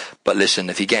nowadays. But listen,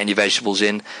 if you're getting your vegetables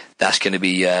in, that's going to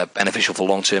be beneficial for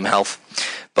long-term health.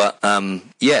 But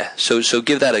yeah, so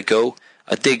give that a go.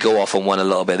 I did go off on one a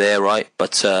little bit there, right?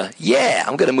 But yeah,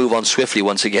 I'm going to move on swiftly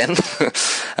once again.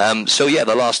 So yeah,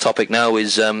 the last topic now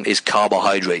is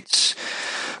carbohydrates.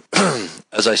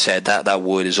 As I said, that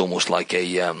word is almost like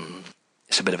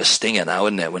it's a bit of a stinger now,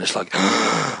 isn't it? When it's like,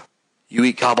 you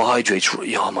eat carbohydrates,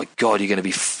 oh my God, you're going to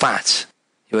be fat.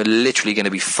 You are literally going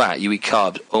to be fat. You eat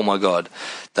carbs, oh my God,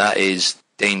 that is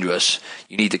dangerous.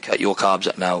 You need to cut your carbs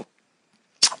up now.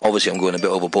 Obviously, I'm going a bit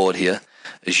overboard here,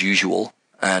 as usual,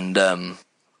 and I'm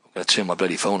going to turn my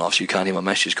bloody phone off so you can't hear my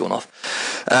messages going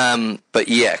off. But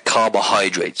yeah,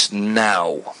 carbohydrates.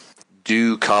 Now,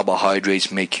 do carbohydrates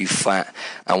make you fat?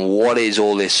 And what is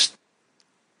all this,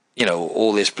 you know,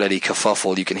 all this bloody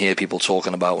kerfuffle you can hear people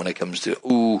talking about when it comes to,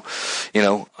 you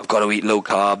know, I've got to eat low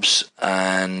carbs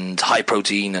and high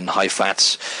protein and high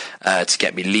fats to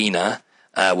get me leaner,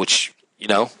 which, you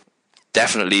know,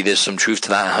 definitely there's some truth to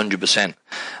that, 100%.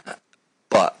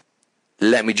 But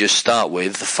let me just start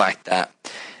with the fact that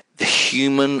the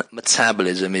human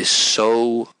metabolism is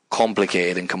so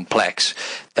complicated and complex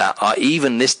that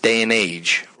even this day and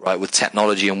age, right, with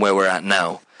technology and where we're at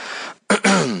now,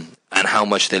 and how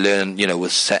much they learn, you know,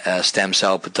 with stem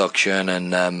cell production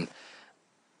and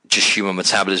just human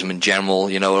metabolism in general.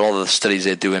 A lot of the studies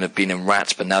they're doing have been in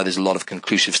rats, but now there's a lot of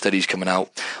conclusive studies coming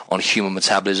out on human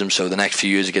metabolism. So the next few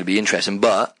years are going to be interesting.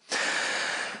 But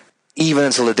even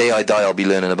until the day I die, I'll be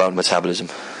learning about metabolism.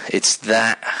 It's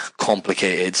that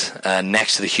complicated.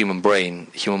 Next to the human brain,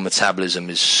 human metabolism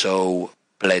is so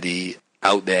bloody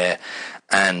out there.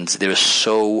 And there are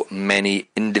so many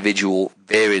individual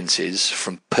variances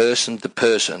from person to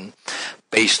person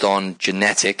based on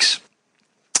genetics.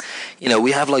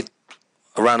 We have like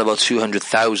around about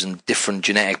 200,000 different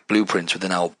genetic blueprints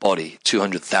within our body.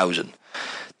 200,000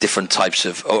 different types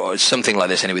of, or something like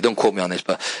this anyway, don't quote me on this,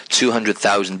 but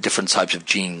 200,000 different types of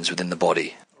genes within the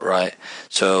body, right?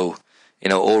 So,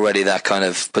 already that kind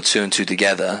of puts two and two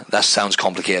together. That sounds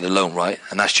complicated alone, right?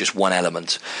 And that's just one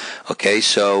element. Okay,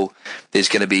 so there's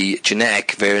going to be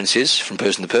genetic variances from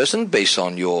person to person based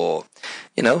on your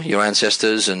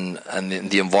ancestors and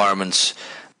the environments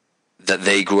that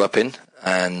they grew up in,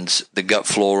 and the gut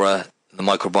flora, the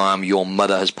microbiome your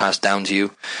mother has passed down to you,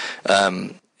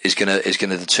 is going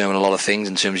to determine a lot of things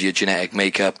in terms of your genetic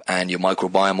makeup and your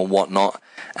microbiome and whatnot,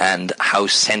 and how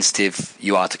sensitive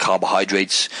you are to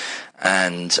carbohydrates,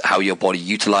 and how your body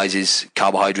utilizes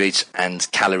carbohydrates and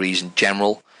calories in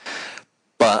general.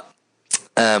 But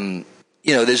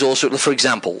there's also, for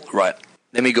example, right?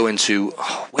 Let me go into,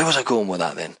 where was I going with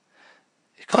that then?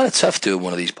 Kind of tough doing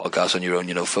one of these podcasts on your own,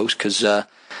 folks, because I'm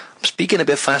speaking a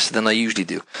bit faster than I usually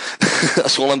do.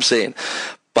 That's all I'm saying.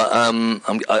 But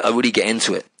I really get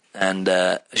into it, and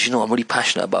as you know, I'm really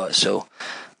passionate about it. So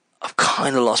I've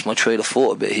kind of lost my train of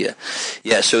thought a bit here.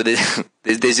 Yeah. So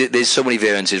there's so many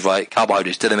variances, right?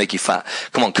 Carbohydrates, do they make you fat?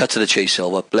 Come on, cut to the chase,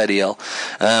 Silver. Bloody hell.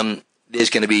 There's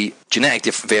going to be genetic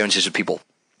different variances of people.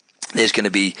 There's going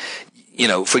to be,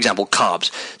 for example,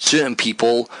 carbs. Certain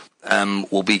people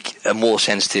will be more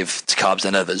sensitive to carbs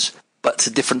than others, but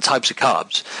to different types of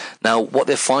carbs. Now, what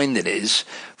they're finding is,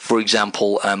 for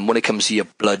example, when it comes to your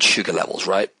blood sugar levels,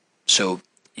 right? So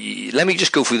let me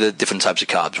just go through the different types of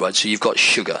carbs, right? So you've got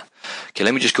sugar. Okay,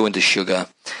 let me just go into sugar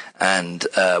and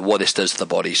what this does to the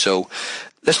body. So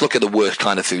let's look at the worst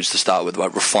kind of foods to start with,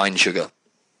 right? Refined sugar.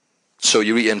 So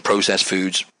you're eating processed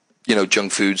foods,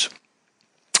 junk foods,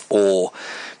 or,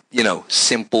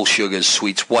 simple sugars,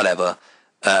 sweets, whatever.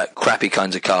 Crappy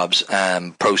kinds of carbs,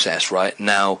 processed, right?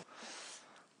 Now,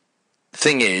 the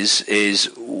thing is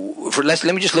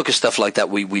let me just look at stuff like that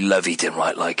we love eating,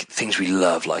 right? Like things we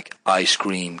love, like ice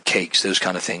cream, cakes, those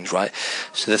kind of things, right?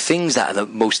 So the things that are the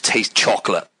most taste,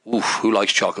 chocolate. Oof, who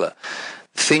likes chocolate?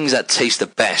 Things that taste the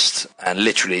best and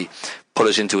literally put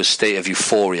us into a state of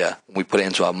euphoria when we put it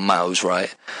into our mouths,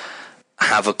 right?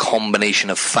 Have a combination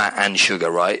of fat and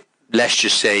sugar, right? Let's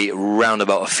just say around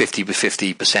about a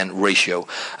 50% ratio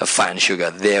of fat and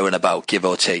sugar, there and about, give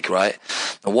or take, right?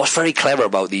 And what's very clever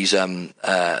about these,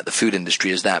 the food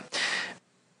industry is that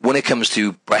when it comes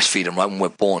to breastfeeding, right, when we're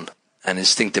born, and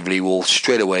instinctively we'll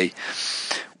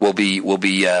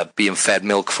be being fed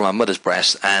milk from our mother's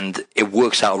breast, and it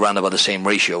works out around about the same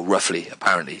ratio, roughly,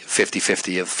 apparently,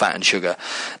 50-50 of fat and sugar.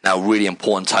 Now, really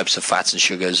important types of fats and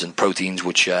sugars and proteins,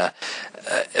 which are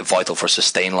vital for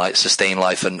sustain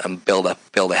life and build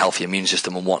a healthy immune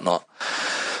system and whatnot.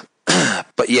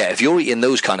 But yeah, if you're eating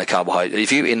those kind of carbohydrates,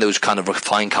 if you're eating those kind of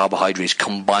refined carbohydrates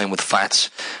combined with fats,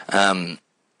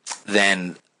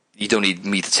 then you don't need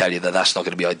me to tell you that that's not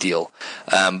going to be ideal.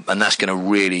 And that's going to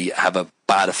really have a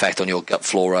bad effect on your gut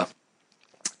flora.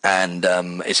 And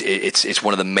it's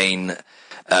one of the main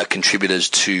contributors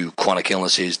to chronic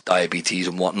illnesses, diabetes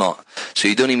and whatnot. So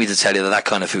you don't need me to tell you that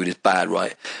kind of food is bad,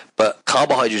 right? But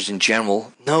carbohydrates in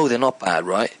general, no, they're not bad,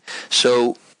 right?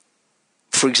 So,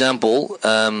 for example,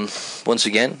 once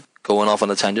again, going off on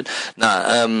a tangent.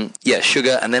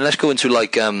 Sugar, and then let's go into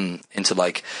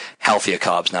healthier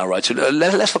carbs now, right? So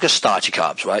let's look at starchy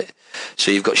carbs, right?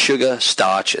 So you've got sugar,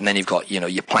 starch, and then you've got,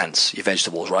 your plants, your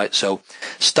vegetables, right? So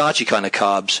starchy kind of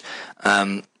carbs,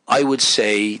 I would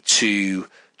say to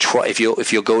try, if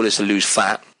your goal is to lose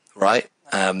fat, right?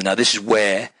 Now this is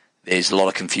where there's a lot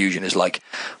of confusion. It's like,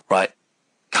 right,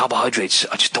 carbohydrates,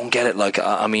 I just don't get it. Like,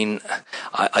 I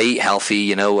eat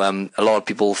healthy, a lot of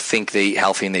people think they eat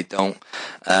healthy and they don't.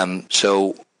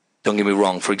 So don't get me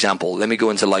wrong. For example, let me go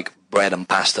into like bread and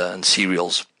pasta and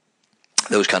cereals,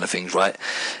 those kind of things, right?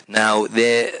 Now,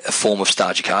 they're a form of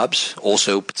starchy carbs.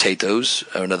 Also, potatoes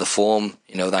are another form,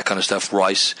 that kind of stuff,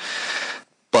 rice.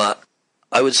 But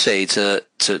I would say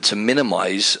to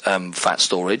minimize fat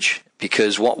storage,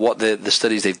 because what the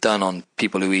studies they've done on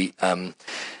people who eat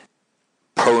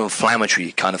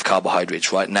pro-inflammatory kind of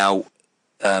carbohydrates, right? Now,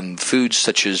 foods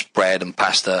such as bread and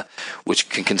pasta, which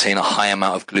can contain a high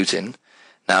amount of gluten.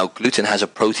 Now, gluten has a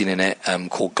protein in it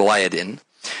called gliadin,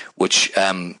 which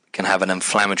can have an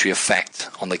inflammatory effect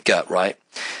on the gut, right?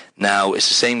 Now, it's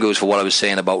the same goes for what I was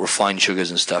saying about refined sugars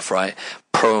and stuff, right?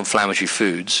 Pro-inflammatory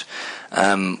foods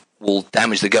will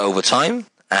damage the gut over time,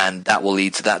 and that will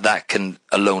lead to that can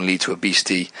alone lead to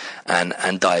obesity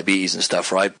and diabetes and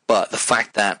stuff, right? But the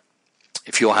fact that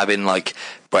if you're having like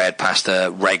bread, pasta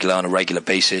on a regular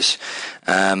basis,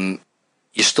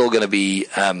 you're still going to be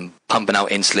pumping out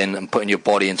insulin and putting your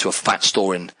body into a fat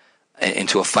storing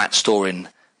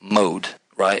mode,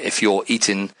 right? If you're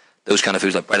eating those kind of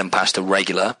foods like bread and pasta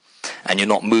regular, and you're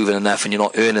not moving enough and you're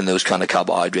not earning those kind of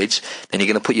carbohydrates, then you're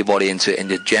going to put your body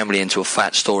generally into a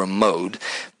fat storing mode,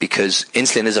 because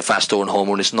insulin is a fat storing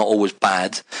hormone. It's not always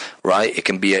bad, right? It's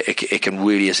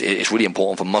really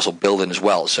important for muscle building as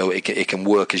well. So it can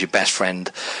work as your best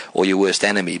friend or your worst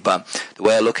enemy. But the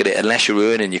way I look at it, unless you're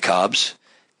earning your carbs,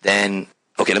 then,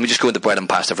 okay, let me just go into bread and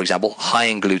pasta, for example, high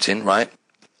in gluten, right?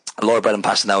 A lot of bread and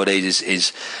pasta nowadays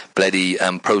is bloody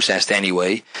processed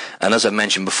anyway. And as I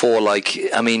mentioned before,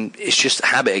 it's just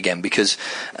habit again, because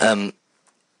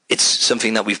it's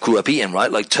something that we've grew up eating, right?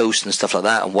 Like toast and stuff like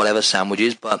that, and whatever,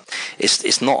 sandwiches. But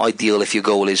it's not ideal if your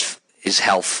goal is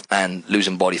health and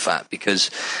losing body fat,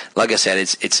 because, like I said,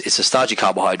 it's a starchy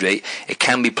carbohydrate. It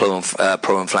can be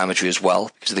pro-inflammatory as well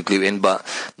because of the gluten, but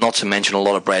not to mention a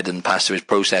lot of bread and pasta is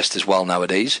processed as well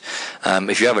nowadays.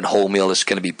 If you're having whole meal, it's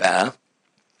going to be better.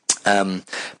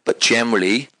 But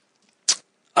generally,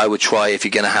 I would try, if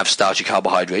you're going to have starchy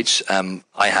carbohydrates, I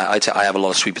have a lot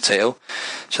of sweet potato,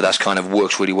 so that's kind of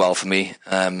works really well for me.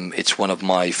 It's one of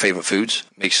my favorite foods.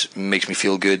 Makes me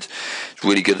feel good. It's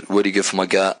really good for my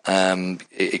gut.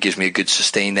 It gives me a good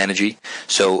sustained energy.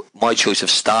 So my choice of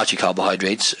starchy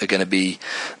carbohydrates are going to be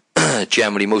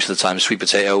generally most of the time sweet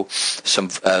potato, some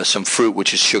fruit,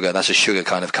 which is sugar. That's a sugar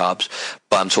kind of carbs.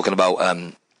 But I'm talking about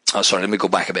let me go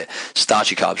back a bit.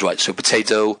 Starchy carbs, right? So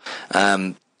potato,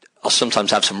 I'll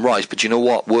sometimes have some rice, but you know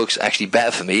what works actually better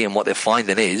for me, and what they're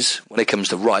finding is, when it comes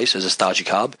to rice as a starchy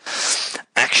carb,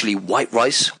 actually white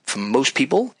rice for most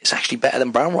people is actually better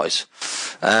than brown rice.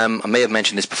 I may have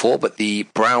mentioned this before, but the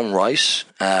brown rice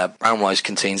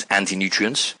contains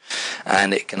anti-nutrients,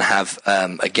 and it can have,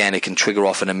 it can trigger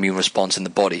off an immune response in the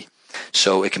body.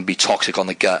 So it can be toxic on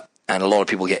the gut. And a lot of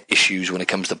people get issues when it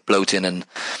comes to bloating and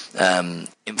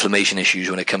inflammation issues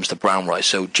when it comes to brown rice.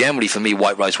 So generally for me,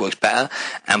 white rice works better,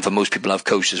 and for most people I've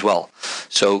coached as well.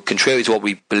 So contrary to what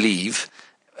we believe,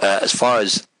 as far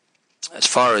as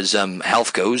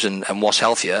health goes and what's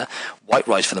healthier, white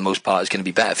rice for the most part is going to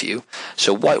be better for you.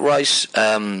 So white rice,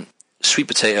 sweet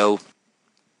potato,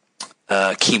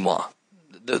 quinoa.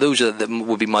 Those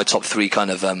would be my top three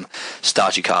kind of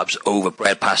starchy carbs over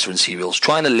bread, pasta, and cereals.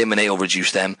 Try and eliminate or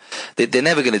reduce them. They're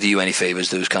never going to do you any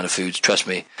favors, those kind of foods, trust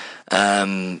me.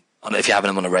 If you're having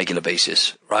them on a regular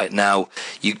basis, right? Now,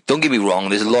 you don't get me wrong,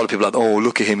 there's a lot of people like, oh,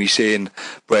 look at him, he's saying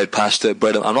bread, pasta,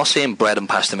 bread. I'm not saying bread and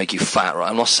pasta make you fat, right?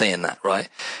 I'm not saying that, right?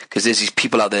 Because there's these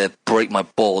people out there that break my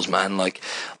balls, man. Like,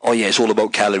 oh yeah, it's all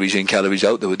about calories in, calories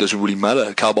out, though. It doesn't really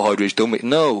matter. Carbohydrates don't make...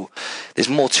 No, there's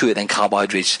more to it than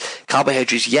carbohydrates.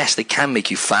 Carbohydrates, yes, they can make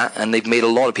you fat, and they've made a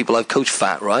lot of people I've coached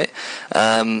fat, right?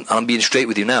 And I'm being straight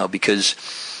with you now, because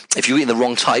if you're eating the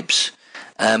wrong types,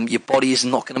 your body is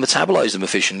not going to metabolize them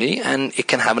efficiently, and it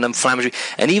can have an inflammatory.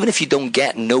 And even if you don't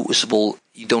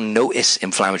notice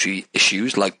inflammatory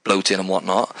issues like bloating and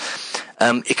whatnot,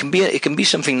 it can be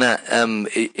something that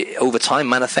over time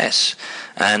manifests,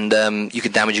 and you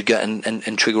can damage your gut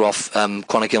and trigger off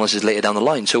chronic illnesses later down the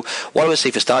line. So what I would say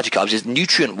for starchy carbs is,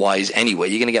 nutrient wise anyway,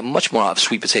 you're going to get much more out of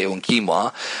sweet potato and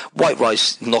quinoa. White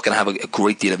rice is not going to have a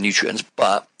great deal of nutrients,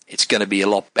 but it's going to be a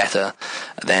lot better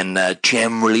than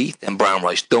generally than brown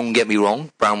rice. Don't get me wrong,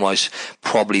 brown rice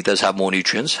probably does have more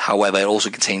nutrients. However, it also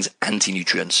contains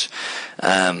anti-nutrients.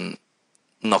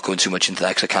 Not going too much into that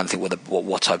because I can't think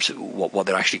what types, what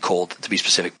they're actually called, to be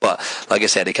specific. But like I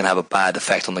said, it can have a bad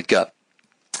effect on the gut.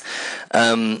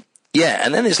 And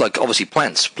then there's like obviously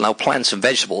plants. Now plants and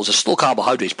vegetables are still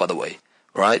carbohydrates, by the way,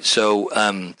 right? So,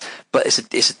 but it's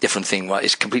a different thing, right?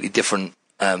 It's completely different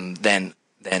than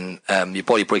your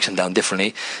body breaks them down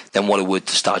differently than what it would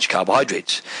to starchy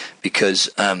carbohydrates, because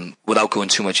without going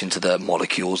too much into the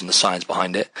molecules and the science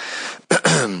behind it,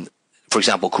 for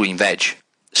example, green veg,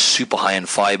 super high in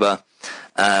fiber,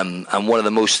 and one of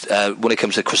the most when it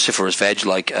comes to cruciferous veg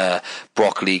like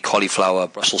broccoli, cauliflower,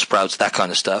 Brussels sprouts, that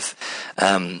kind of stuff,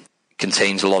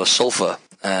 contains a lot of sulfur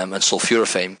and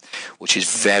sulforaphane, which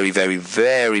is very, very,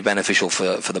 very beneficial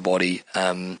for the body.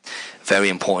 Very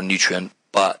important nutrient,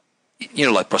 but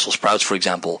like Brussels sprouts, for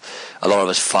example. A lot of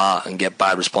us fart and get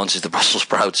bad responses to Brussels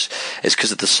sprouts. It's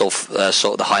because of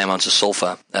the high amounts of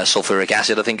sulfuric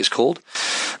acid, I think it's called.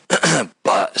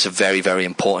 But it's a very, very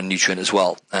important nutrient as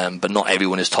well. But not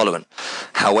everyone is tolerant.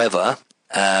 However,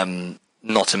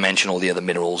 not to mention all the other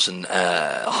minerals and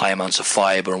high amounts of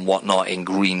fiber and whatnot in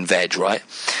green veg, right?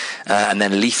 And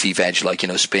then leafy veg, like,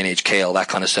 spinach, kale, that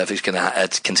kind of stuff is going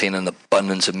to contain an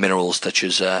abundance of minerals such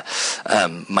as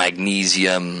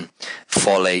magnesium,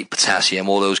 folate, potassium,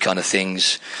 all those kind of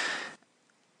things.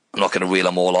 I'm not going to reel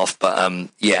them all off, but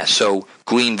so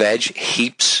green veg,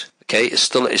 heaps. Okay, it's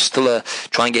still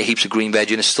try and get heaps of green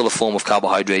veg in. It's still a form of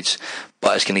carbohydrates,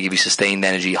 but it's going to give you sustained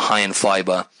energy, high in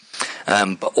fiber.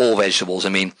 But all vegetables. I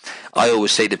mean, I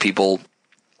always say to people,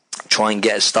 try and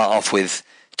start off with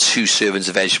 2 servings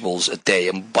of vegetables a day.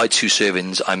 And by 2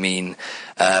 servings, I mean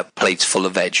plates full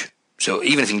of veg. So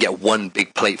even if you can get 1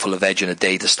 big plate full of veg in a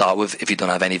day to start with, if you don't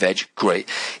have any veg, great.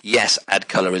 Yes, add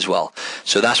color as well.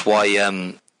 So that's why,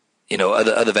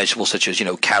 other vegetables such as,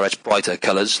 carrots, brighter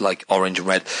colors like orange and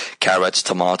red, carrots,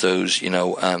 tomatoes,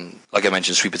 like I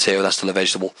mentioned, sweet potato, that's still a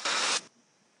vegetable.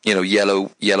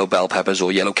 Yellow bell peppers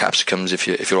or yellow capsicums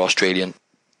if you're Australian,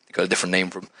 you've got a different name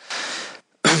for them.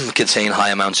 Contain high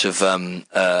amounts of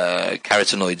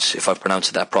carotenoids, if I've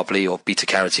pronounced that properly, or beta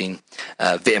carotene,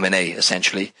 vitamin A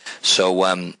essentially.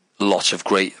 So lots of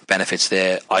great benefits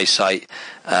there. Eyesight,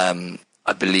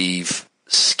 I believe,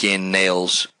 skin,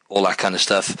 nails, all that kind of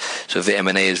stuff. So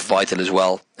vitamin A is vital as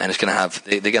well, and it's going to have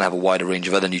they're going to have a wider range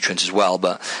of other nutrients as well,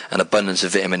 but an abundance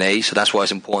of vitamin A. So that's why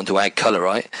it's important to add color,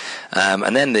 right?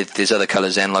 And then there's other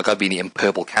colors. Then, like I've been eating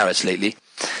purple carrots lately.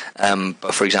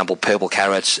 But for example, purple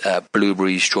carrots,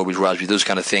 blueberries, strawberries, raspberries, those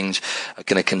kind of things are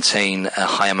going to contain a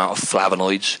high amount of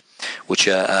flavonoids, which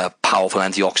are powerful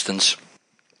antioxidants.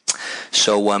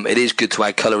 So it is good to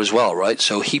add color as well, right?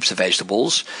 So heaps of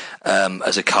vegetables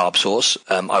as a carb source.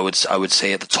 I would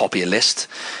say at the top of your list.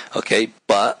 Okay,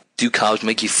 but do carbs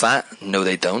make you fat? No,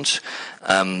 they don't.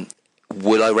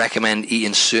 Would I recommend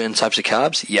eating certain types of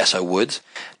carbs? Yes, I would,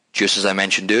 just as I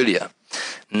mentioned earlier.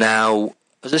 Now,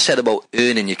 as I said about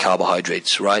earning your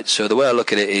carbohydrates, right? So the way I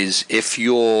look at it is, if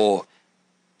you're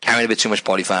carrying a bit too much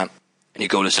body fat and your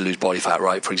goal is to lose body fat,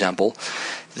 right, for example,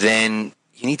 then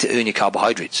you need to earn your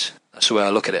carbohydrates. That's the way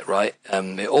I look at it, right?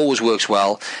 It always works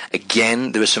well.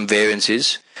 Again, there are some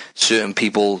variances. Certain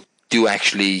people do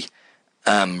actually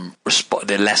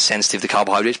they're less sensitive to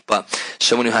carbohydrates, but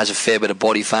someone who has a fair bit of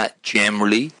body fat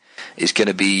generally is going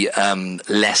to be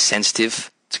less sensitive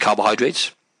to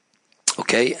carbohydrates,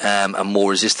 okay, and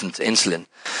more resistant to insulin.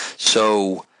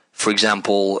 So, for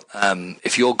example,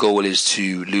 if your goal is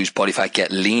to lose body fat,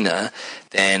 get leaner,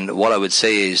 then what I would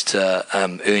say is to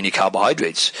earn your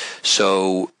carbohydrates.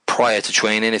 So prior to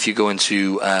training, if you're going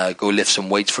to go lift some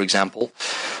weights, for example,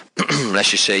 let's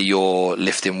just say you're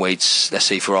lifting weights, let's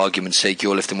say for argument's sake,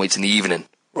 you're lifting weights in the evening,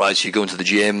 right? So you're going to the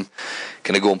gym,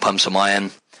 going to go and pump some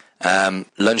iron.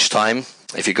 Lunchtime,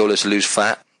 if your goal is to lose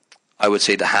fat, I would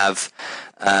say to have,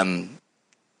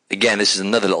 again, this is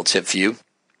another little tip for you.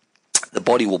 The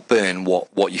body will burn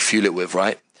what you fuel it with,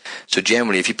 right? So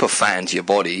generally, if you put fat into your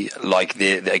body, like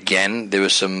again, there are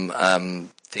some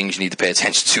things you need to pay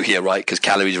attention to here, right? Because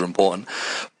calories are important.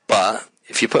 But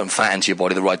if you're putting fat into your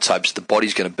body, the right types, the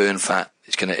body's going to burn fat.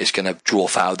 It's going to draw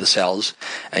fat out of the cells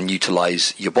and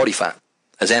utilize your body fat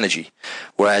as energy.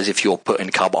 Whereas if you're putting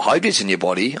carbohydrates in your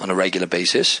body on a regular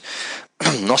basis,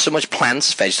 not so much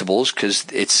plants, vegetables, because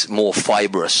it's more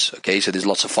fibrous, okay? So there's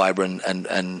lots of fiber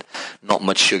and not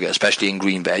much sugar, especially in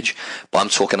green veg. But I'm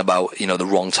talking about, the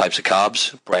wrong types of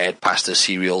carbs, bread, pasta,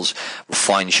 cereals,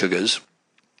 refined sugars.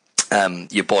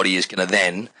 Your body is going to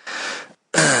then,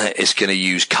 it's going to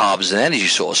use carbs as an energy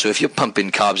source. So if you're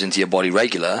pumping carbs into your body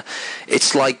regular,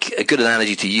 it's like, a good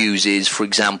analogy to use is, for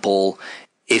example,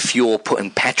 if you're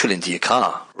putting petrol into your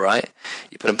car, right?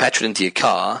 You're putting petrol into your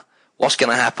car. What's going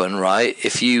to happen, right?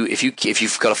 If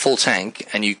you've got a full tank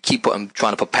and you keep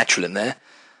trying to put petrol in there,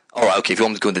 all right, okay. If you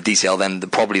want me to go into detail, then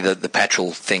probably the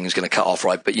petrol thing is going to cut off,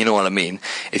 right? But you know what I mean.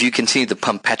 If you continue to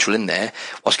pump petrol in there,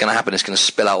 what's going to happen? It's going to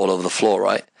spill out all over the floor,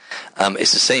 right?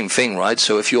 It's the same thing, right?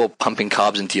 So if you're pumping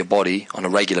carbs into your body on a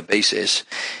regular basis,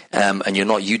 and you're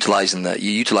not utilizing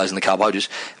the carbohydrates,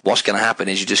 what's going to happen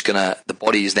is the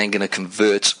body is then going to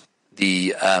convert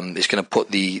it's going to put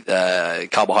the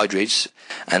carbohydrates,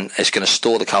 and it's going to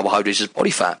store the carbohydrates as body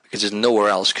fat, because there's nowhere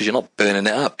else, because you're not burning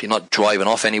it up. You're not driving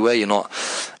off anywhere. You're not,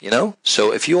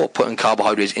 So if you're putting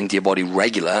carbohydrates into your body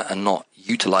regular and not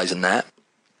utilizing that,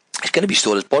 it's going to be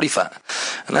stored as body fat.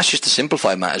 And that's just to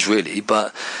simplify matters, really.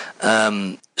 But,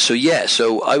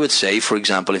 so I would say, for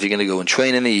example, if you're going to go and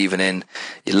train in the evening,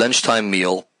 your lunchtime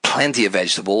meal, plenty of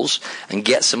vegetables and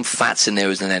get some fats in there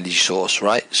as an energy source,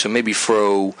 right? So maybe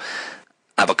throw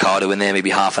avocado in there, maybe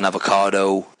half an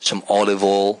avocado, some olive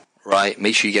oil, right?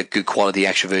 Make sure you get good quality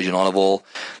extra virgin olive oil.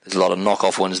 There's a lot of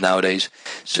knockoff ones nowadays.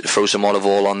 So throw some olive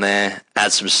oil on there,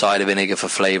 add some cider vinegar for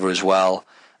flavor as well.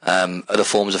 Other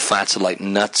forms of fats are like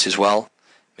nuts as well.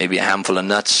 Maybe a handful of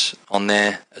nuts on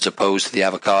there as opposed to the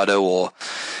avocado, or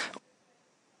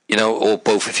or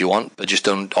both if you want, but just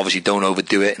don't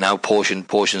overdo it. Now portion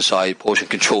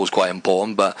control is quite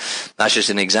important, but that's just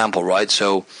an example, right?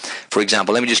 So, for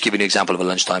example, let me just give you an example of a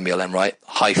lunchtime meal then, right?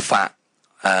 High fat,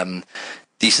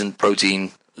 decent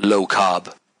protein, low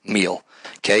carb meal,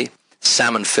 okay?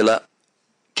 Salmon fillet,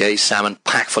 okay? Salmon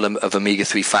packed full of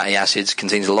omega-3 fatty acids,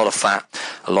 contains a lot of fat,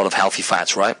 a lot of healthy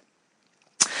fats, right?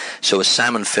 So a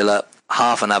salmon fillet,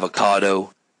 half an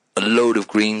avocado, a load of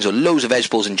greens, or loads of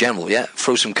vegetables in general, yeah?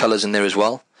 Throw some colours in there as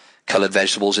well. Coloured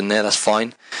vegetables in there, that's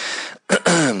fine.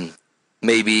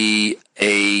 Maybe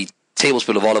a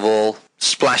tablespoon of olive oil,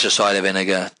 splash of cider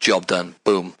vinegar, job done,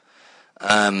 boom.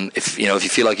 If you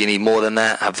feel like you need more than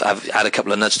that, add a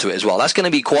couple of nuts to it as well. That's going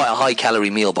to be quite a high calorie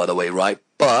meal, by the way, right?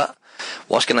 But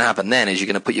what's going to happen then is you're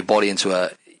going to put your body into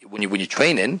when you're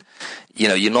training,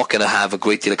 you're not going to have a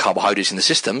great deal of carbohydrates in the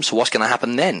system. So what's going to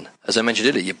happen then? As I mentioned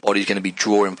earlier, your body's going to be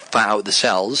drawing fat out of the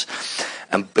cells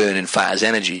and burning fat as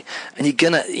energy. And you're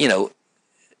going to,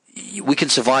 we can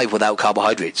survive without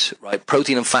carbohydrates, right?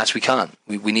 Protein and fats we can't.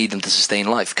 We need them to sustain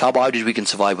life. Carbohydrates we can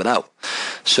survive without.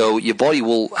 So your body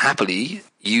will happily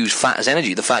use fat as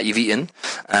energy, the fat you've eaten,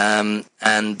 and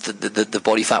the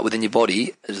body fat within your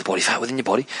body,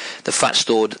 the fat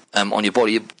stored on your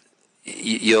body,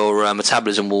 your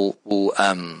metabolism will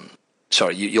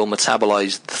you'll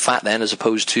metabolize the fat then, as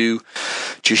opposed to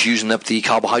just using up the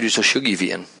carbohydrates or sugar you've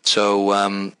eaten. So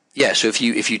so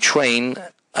if you train,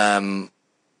 when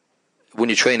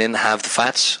you're training, have the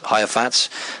fats, higher fats,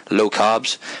 low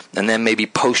carbs, and then maybe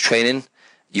post training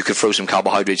you could throw some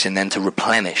carbohydrates in then to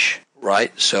replenish,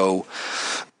 right? So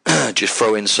just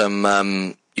throw in some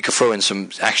you could throw in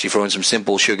some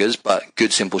simple sugars, but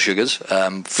good simple sugars,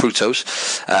 fructose,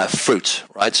 fruit,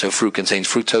 right? So fruit contains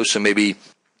fructose, so maybe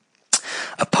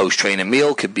a post-training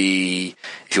meal could be,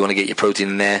 if you want to get your protein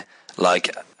in there,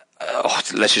 like,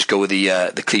 let's just go with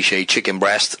the cliche chicken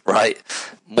breast, right?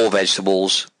 More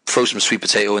vegetables, throw some sweet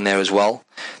potato in there as well.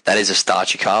 That is a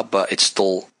starchy carb, but it's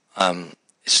still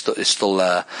it's still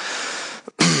a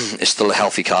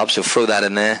healthy carb, so throw that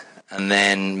in there. And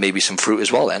then maybe some fruit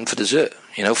as well then for dessert.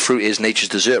 Fruit is nature's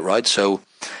dessert, right? So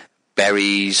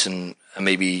berries and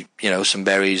maybe, some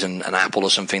berries and an apple or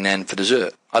something then for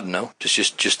dessert. I don't know,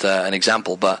 just an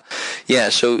example. But yeah,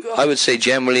 so I would say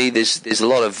generally there's a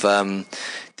lot of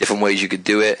different ways you could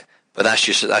do it, but that's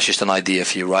just an idea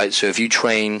for you, right? So if you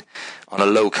train on a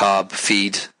low carb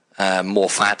feed, more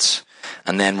fats,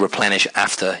 and then replenish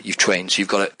after you've trained. So you've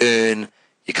got to earn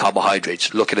your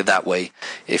carbohydrates. Look at it that way.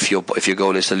 If your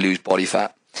goal is to lose body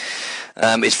fat,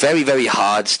 it's very, very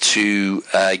hard to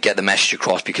get the message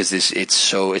across because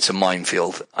it's a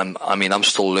minefield. I'm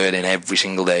still learning every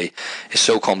single day. It's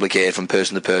so complicated from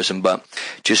person to person. But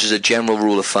just as a general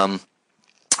rule of thumb,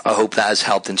 I hope that has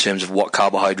helped in terms of what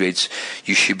carbohydrates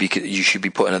you should be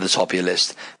putting at the top of your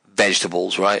list.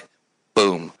 Vegetables, right?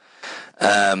 Boom.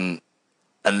 And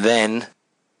then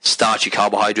starchy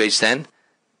carbohydrates. Then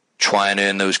try and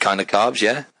earn those kind of carbs,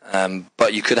 yeah.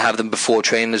 But you could have them before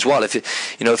training as well. If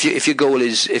your goal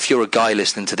is, if you're a guy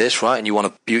listening to this, right, and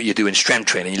you're doing strength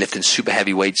training, you're lifting super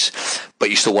heavy weights, but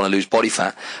you still want to lose body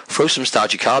fat, throw some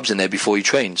starchy carbs in there before you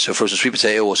train. So throw some sweet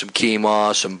potato or some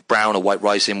quinoa, some brown or white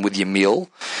rice in with your meal,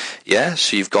 yeah.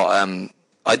 So you've got,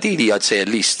 ideally, I'd say at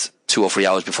least 2 or 3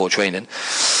 hours before training,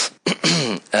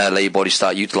 let your body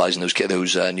start utilizing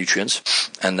those nutrients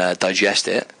and digest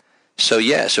it. So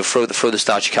yeah, throw the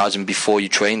starchy carbs in before you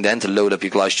train, then to load up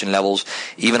your glycogen levels.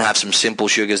 Even have some simple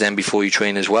sugars then before you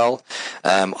train as well.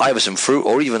 Either some fruit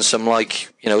or even some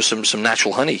some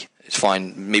natural honey. It's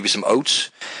fine. Maybe some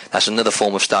oats. That's another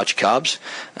form of starchy carbs.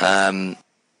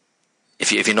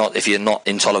 If you're not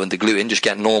intolerant to gluten, just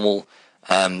get normal,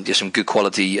 get some good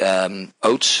quality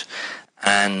oats,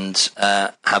 and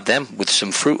have them with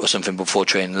some fruit or something before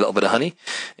training. A little bit of honey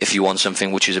if you want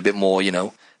something which is a bit more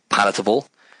palatable.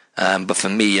 But for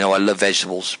me, I love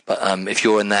vegetables. But if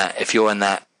you're in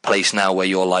that place now where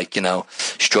you're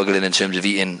struggling in terms of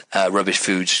eating rubbish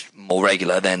foods more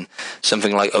regular, then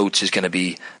something like oats is going to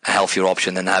be a healthier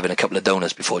option than having a couple of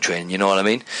donuts before training. You know what I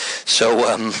mean? So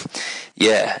what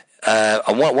I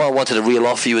wanted to reel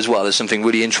off for you as well is something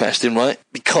really interesting, right?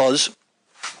 Because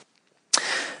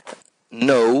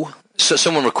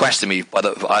someone requested me.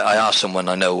 I asked someone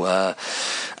I know,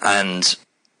 and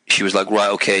she was like, right,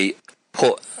 okay,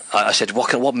 I said,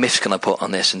 what myths can I put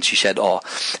on this? And she said,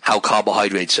 how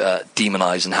carbohydrates are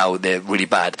demonized and how they're really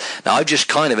bad. Now, I've just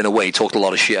kind of, in a way, talked a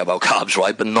lot of shit about carbs,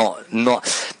 right? But not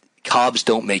carbs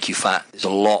don't make you fat. There's a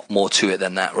lot more to it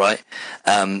than that, right?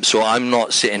 So I'm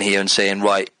not sitting here and saying,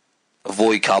 right,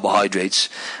 avoid carbohydrates,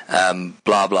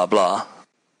 blah, blah, blah.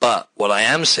 But what I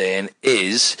am saying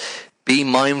is be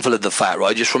mindful of the fact,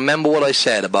 right? Just remember what I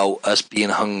said about us being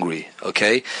hungry,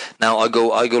 okay? Now, I go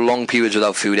long periods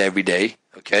without food every day,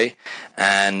 okay?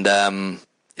 And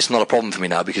it's not a problem for me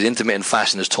now because intermittent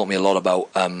fasting has taught me a lot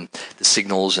about the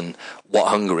signals and what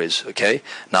hunger is, okay?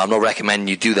 Now, I'm not recommending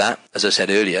you do that, as I said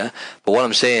earlier, but what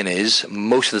I'm saying is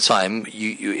most of the time,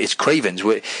 it's cravings.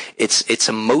 It's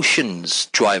emotions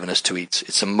driving us to eat.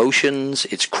 It's emotions,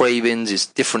 it's cravings, it's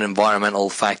different environmental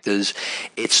factors.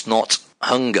 It's not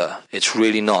hunger. It's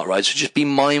really not, right? So just be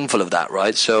mindful of that,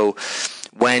 right? So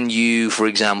when you, for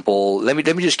example, let me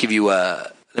just give you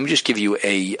a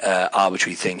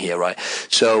arbitrary thing here, right?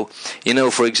 So,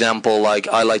 for example, like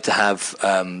I like to have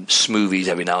smoothies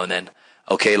every now and then,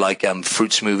 okay, like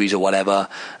fruit smoothies or whatever.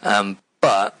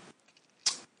 But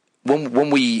when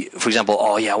we, for example,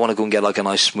 I want to go and get like a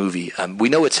nice smoothie. We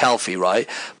know it's healthy, right?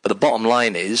 But the bottom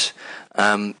line is,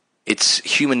 it's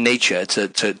human nature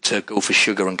to go for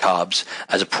sugar and carbs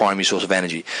as a primary source of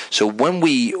energy. So when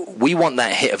we want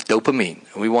that hit of dopamine,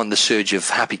 we want the surge of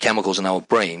happy chemicals in our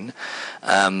brain,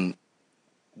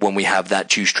 when we have that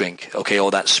juice drink, okay, or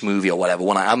that smoothie or whatever.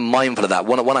 I'm mindful of that.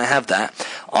 When I have that,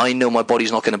 I know my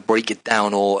body's not going to break it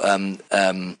down or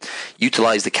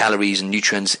utilize the calories and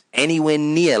nutrients anywhere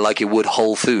near like it would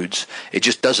whole foods. It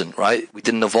just doesn't, right? We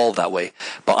didn't evolve that way.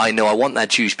 But I know I want that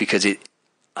juice because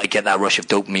I get that rush of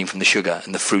dopamine from the sugar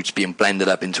and the fruits being blended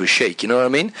up into a shake. You know what I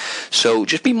mean? So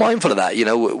just be mindful of that.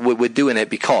 We're doing it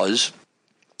because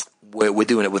we're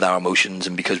doing it with our emotions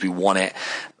and because we want it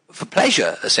for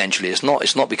pleasure, essentially. It's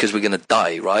not because we're going to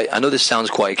die, right? I know this sounds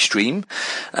quite extreme,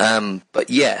 but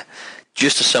yeah,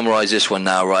 just to summarize this one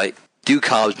now, right? Do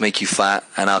carbs make you fat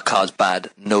and are carbs bad?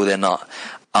 No, they're not.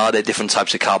 Are there different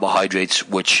types of carbohydrates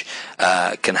which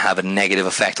can have a negative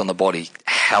effect on the body?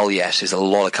 Hell yes, there's a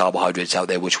lot of carbohydrates out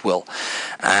there which will.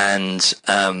 And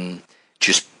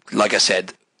just like I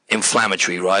said,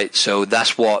 inflammatory, right? So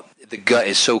that's what the gut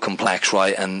is so complex,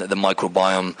 right? And the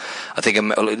microbiome, I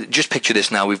think, just picture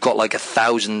this now. We've got like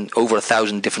over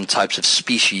 1,000 different types of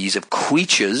species of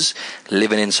creatures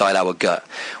living inside our gut.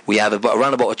 We have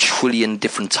around about 1 trillion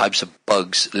different types of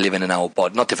bugs living in our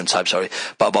body. Not different types, sorry,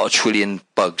 but about 1 trillion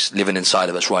bugs living inside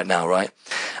of us right now, right?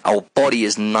 Our body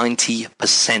is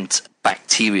 90%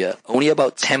 bacteria. Only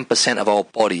about 10% of our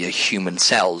body are human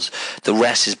cells. The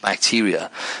rest is bacteria.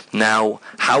 Now,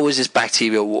 how is this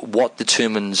bacteria? What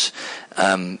determines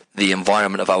the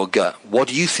environment of our gut? What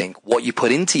do you think? What you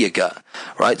put into your gut,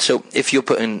 right? So if you're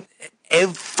putting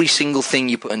every single thing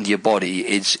you put into your body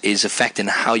is affecting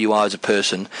how you are as a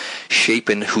person,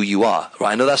 shaping who you are,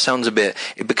 right? I know that sounds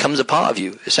it becomes a part of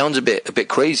you. It sounds a bit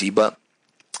crazy, but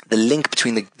the link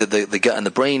between the gut and the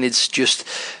brain is just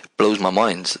blows my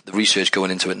mind, the research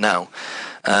going into it now.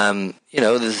 The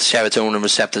serotonin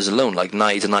receptors alone, like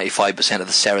 90 to 95% of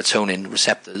the serotonin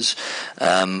receptors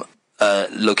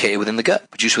located within the gut,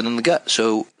 produced within the gut.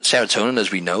 So serotonin, as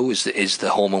we know, is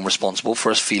the hormone responsible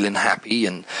for us feeling happy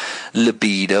and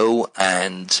libido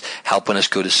and helping us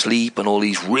go to sleep and all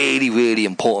these really, really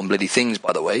important bloody things,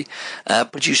 by the way,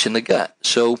 produced in the gut.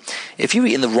 So if you're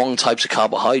eating the wrong types of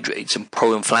carbohydrates and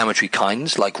pro-inflammatory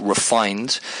kinds, like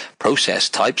refined,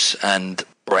 processed types and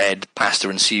bread, pasta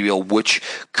and cereal, which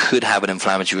could have an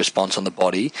inflammatory response on the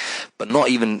body, but not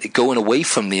even going away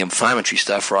from the inflammatory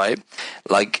stuff, right?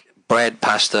 Like bread,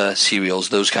 pasta, cereals,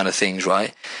 those kind of things,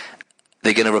 right?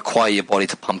 They're going to require your body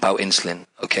to pump out insulin,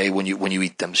 okay, when you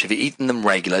eat them. So if you're eating them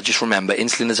regular, just remember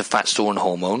insulin is a fat storing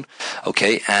hormone,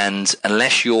 okay, and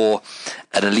unless you're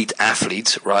an elite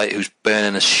athlete, right, who's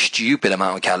burning a stupid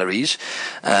amount of calories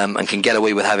and can get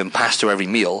away with having pasta every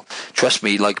meal, trust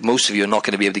me, like most of you are not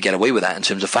going to be able to get away with that in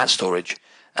terms of fat storage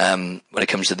when it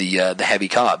comes to the heavy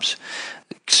carbs.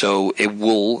 So it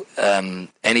will,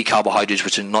 any carbohydrates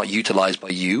which are not utilized by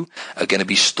you are going to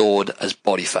be stored as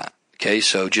body fat. Okay,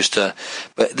 so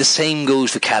but the same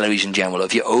goes for calories in general.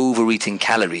 If you're overeating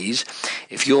calories,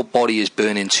 if your body is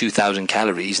burning 2,000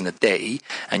 calories in a day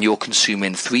and you're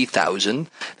consuming 3,000,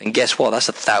 then guess what? That's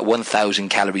a 1,000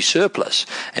 calorie surplus.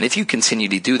 And if you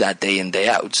continually do that day in, day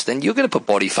out, then you're going to put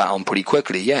body fat on pretty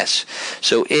quickly, yes.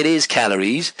 So it is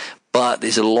calories, but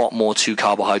there's a lot more to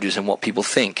carbohydrates than what people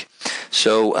think.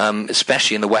 So,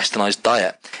 especially in the westernized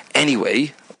diet.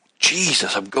 Anyway,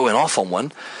 Jesus, I'm going off on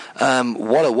one.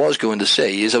 What I was going to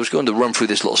say is I was going to run through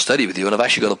this little study with you, and I've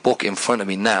actually got a book in front of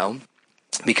me now,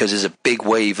 because there's a big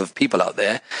wave of people out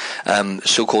there,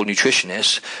 so-called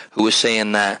nutritionists, who are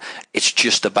saying that it's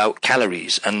just about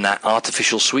calories and that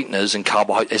artificial sweeteners and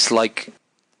carbohydrates, it's like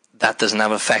that doesn't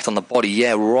have an effect on the body.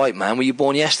 Yeah, right, man. Were you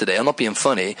born yesterday? I'm not being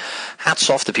funny. Hats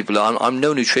off to people. I'm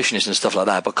no nutritionist and stuff like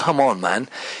that, but come on, man.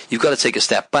 You've got to take a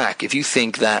step back. If you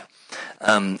think that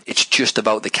it's just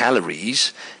about the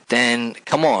calories, then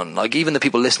come on. Like, even the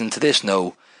people listening to this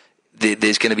know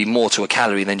there's going to be more to a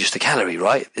calorie than just a calorie,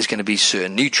 right? There's going to be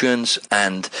certain nutrients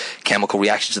and chemical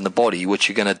reactions in the body which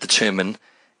are going to determine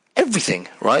everything,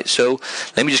 right? So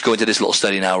let me just go into this little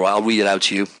study now, right? I'll read it out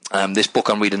to you. This book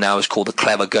I'm reading now is called The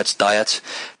Clever Guts Diet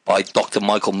by Dr.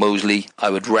 Michael Mosley.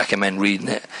 I would recommend reading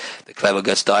it, The Clever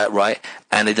Guts Diet, right?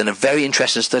 And they've done a very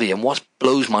interesting study, and what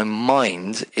blows my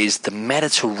mind is the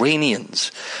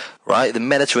Mediterraneans, right? The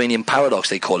Mediterranean paradox,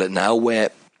 they call it now, where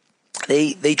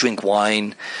they drink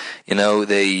wine, you know,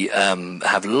 they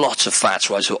have lots of fats,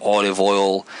 right? So olive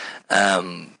oil,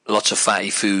 lots of fatty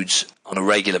foods on a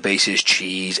regular basis,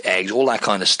 cheese, eggs, all that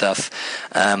kind of stuff.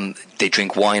 They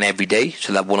drink wine every day,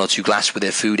 so they have 1 or 2 glasses with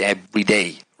their food every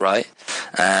day, right?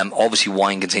 Obviously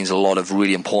wine contains a lot of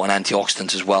really important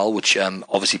antioxidants as well, which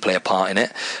obviously play a part in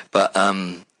it. But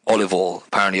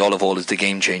apparently olive oil is the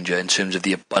game changer in terms of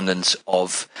the abundance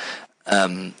of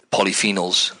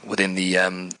polyphenols within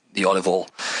the olive oil.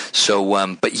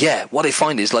 So, but yeah, what I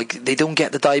find is, like, they don't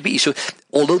get the diabetes. So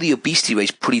although the obesity rate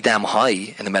is pretty damn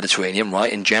high in the Mediterranean,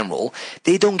 right, in general,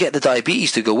 they don't get the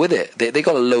diabetes to go with it. They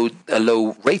got a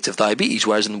low rate of diabetes,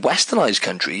 whereas in westernized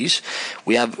countries,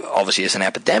 we have, obviously it's an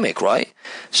epidemic, right?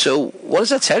 So what does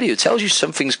that tell you? It tells you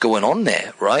something's going on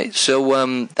there, right?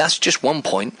 So that's just one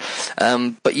point.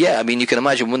 But yeah, I mean, you can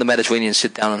imagine when the Mediterraneans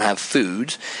sit down and have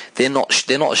food, they're not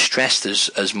as stressed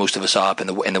as most of us are up in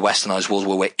the westernized world,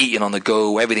 where we're eating on the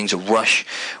go, everything's a rush,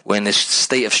 we're in this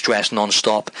state of stress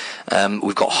non-stop.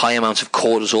 We've got high amounts of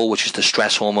cortisol, which is the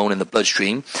stress hormone in the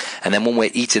bloodstream, and then when we're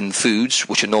eating foods,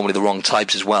 which are normally the wrong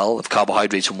types as well, of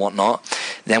carbohydrates and whatnot,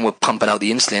 then we're pumping out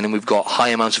the insulin, and we've got high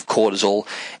amounts of cortisol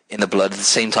in the blood at the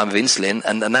same time of insulin,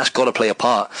 and that's got to play a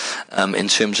part in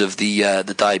terms of the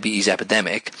diabetes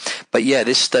epidemic. But yeah,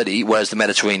 this study, whereas the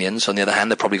Mediterraneans, on the other hand,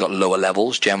 they've probably got lower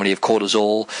levels generally of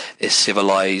cortisol, they're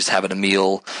civilized, having a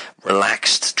meal,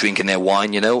 relaxed, drinking their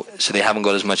wine, you know, so they haven't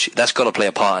got as much. That's got to play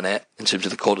a part in it in terms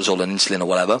of the cortisol and insulin or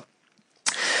whatever.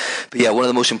 But yeah, one of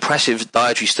the most impressive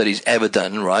dietary studies ever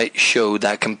done, right, showed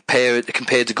that compared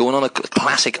to going on a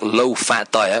classic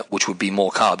low-fat diet, which would be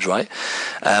more carbs, right,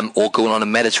 or going on a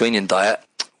Mediterranean diet,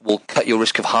 will cut your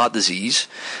risk of heart disease,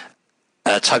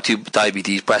 type 2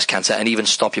 diabetes, breast cancer, and even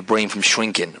stop your brain from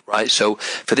shrinking, right? So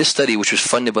for this study, which was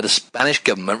funded by the Spanish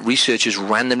government, researchers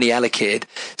randomly allocated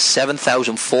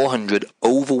 7,400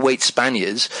 overweight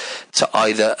Spaniards to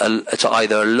either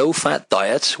a low-fat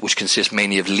diet, which consists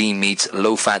mainly of lean meat,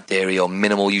 low-fat dairy, or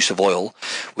minimal use of oil,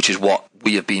 which is what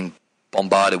we have been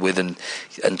bombarded with and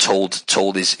told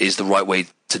is the right way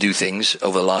to do things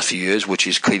over the last few years, which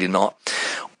is clearly not.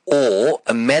 Or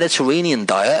a Mediterranean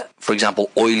diet, for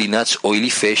example, oily nuts, oily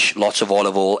fish, lots of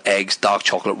olive oil, eggs, dark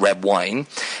chocolate, red wine.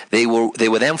 They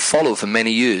were then followed for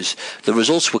many years. The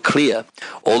results were clear.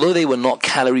 Although they were not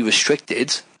calorie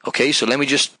restricted, okay, so let me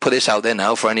just put this out there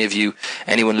now for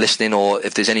anyone listening, or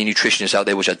if there's any nutritionists out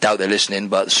there, which I doubt they're listening,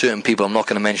 but certain people, I'm not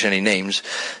going to mention any names,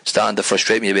 starting to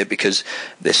frustrate me a bit because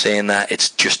they're saying that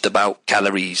it's just about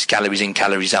calories in,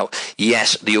 calories out.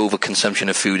 Yes, the overconsumption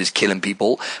of food is killing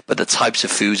people, but the types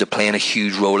of foods are playing a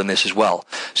huge role in this as well.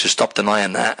 So stop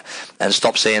denying that and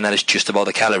stop saying that it's just about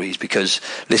the calories, because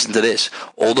listen to this.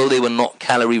 Although they were not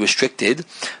calorie restricted,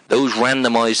 those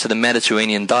randomized to the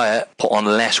Mediterranean diet put on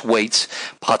less weight,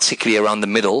 particularly around the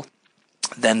middle,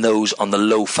 than those on the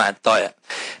low-fat diet.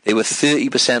 They were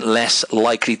 30% less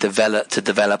likely to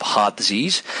develop heart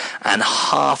disease and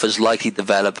half as likely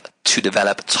to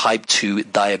develop type 2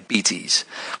 diabetes.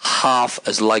 Half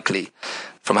as likely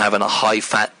from having a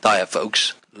high-fat diet,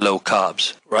 folks. Low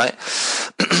carbs, right?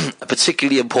 A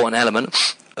particularly important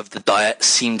element of the diet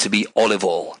seemed to be olive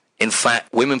oil. In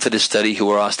fact, women for this study who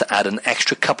were asked to add an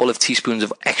extra couple of teaspoons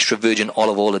of extra virgin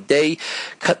olive oil a day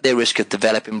cut their risk of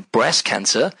developing breast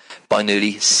cancer by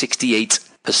nearly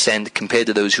 68% compared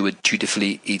to those who were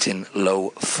dutifully eating low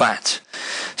fat.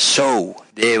 So,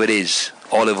 there it is,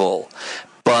 olive oil.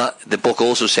 But the book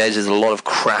also says there's a lot of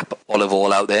crap olive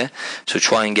oil out there, so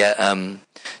try and get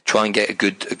a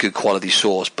good quality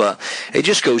source. But it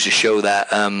just goes to show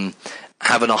that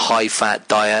having a high-fat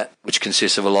diet, which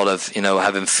consists of a lot of,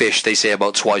 having fish. They say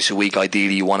about twice a week,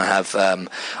 ideally, you want to have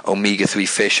omega-3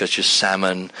 fish, such as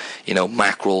salmon,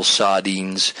 mackerel,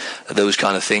 sardines, those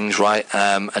kind of things, right?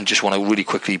 And just want to really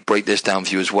quickly break this down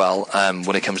for you as well,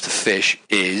 when it comes to fish,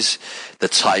 is the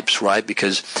types, right?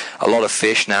 Because a lot of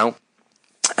fish now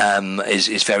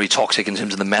is very toxic in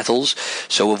terms of the metals.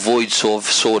 So avoid sort of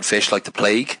swordfish like the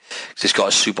plague, because it's got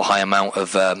a super high amount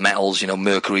of metals,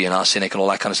 mercury and arsenic and all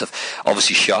that kind of stuff.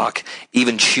 Obviously shark.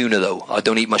 Even tuna, though. I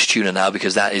don't eat much tuna now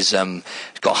because that is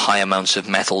it's got high amounts of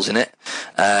metals in it.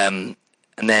 And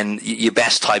then your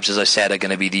best types, as I said, are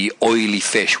going to be the oily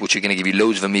fish, which are going to give you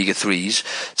loads of omega-3s,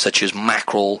 such as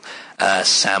mackerel,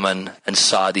 salmon, and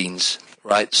sardines,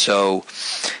 right? So,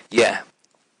 yeah,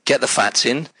 get the fats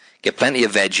in. Get plenty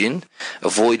of veg in,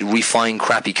 avoid refined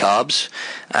crappy carbs,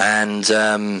 and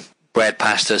bread,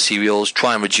 pasta, cereals.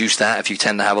 Try and reduce that if you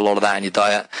tend to have a lot of that in your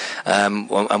diet.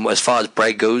 And as far as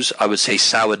bread goes, I would say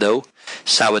sourdough.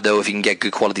 Sourdough, if you can get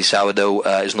good quality sourdough,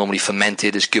 is normally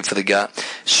fermented. It's good for the gut.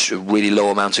 It's really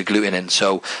low amounts of gluten in.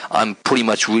 So I'm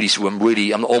almost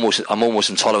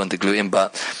intolerant to gluten,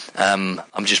 but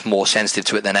I'm just more sensitive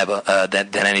to it than ever,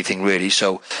 than anything really.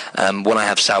 So when I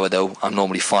have sourdough, I'm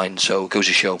normally fine. So it goes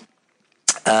to show.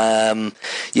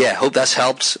 Hope that's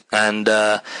helped. And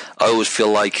I always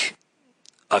feel like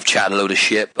I've chatted a load of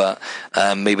shit, but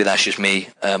maybe that's just me.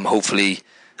 Hopefully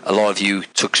a lot of you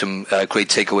took some great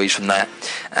takeaways from that.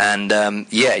 And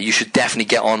you should definitely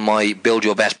get on my Build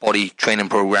Your Best Body training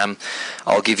program.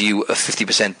 I'll give you a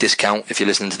 50% discount if you're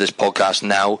listening to this podcast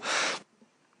now.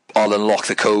 I'll unlock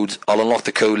the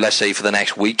code, let's say, for the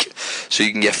next week, so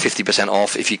you can get 50%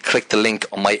 off if you click the link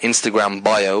on my Instagram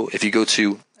bio. If you go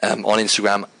to on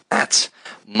Instagram at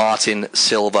Martin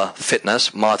Silva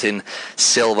Fitness. Martin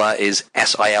Silva is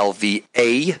Silva,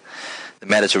 the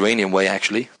Mediterranean way,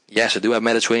 actually. Yes, I do have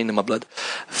Mediterranean in my blood.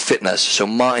 Fitness. So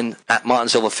Martin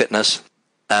Silva Fitness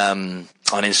on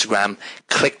Instagram.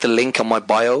 Click the link on my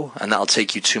bio, and that'll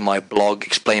take you to my blog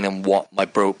explaining what my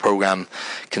program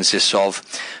consists of.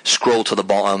 Scroll to the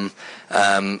bottom,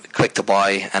 click to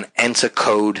buy, and enter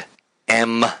code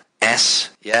MS.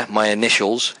 Yeah, my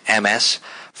initials, MS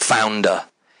Founder,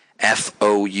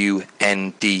 Founder,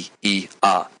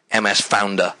 MS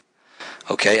Founder.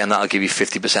 Okay, and that'll give you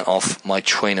 50% off my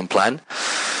training plan.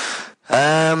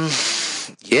 And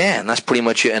that's pretty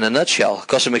much it in a nutshell.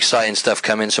 Got some exciting stuff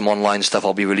coming, some online stuff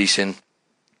I'll be releasing,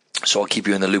 so I'll keep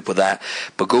you in the loop with that.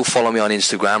 But go follow me on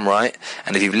Instagram, right?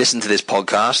 And if you've listened to this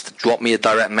podcast, drop me a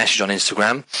direct message on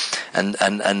Instagram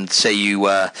and say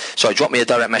drop me a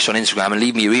direct message on Instagram and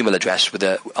leave me your email address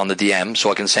on the DM,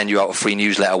 so I can send you out a free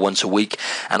newsletter once a week.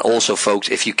 And also, folks,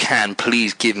 if you can,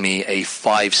 please give me a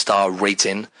 5-star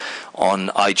rating on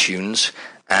iTunes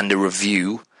and a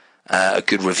review. A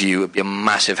good review would be a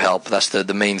massive help. That's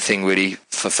the main thing really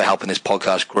for helping this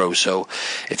podcast grow. So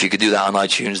if you could do that on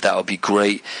iTunes, that would be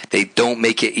great. They don't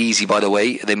make it easy, by the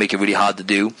way. They make it really hard to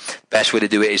do. Best way to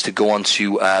do it is to go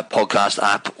onto a podcast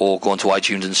app or go onto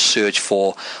iTunes and search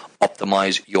for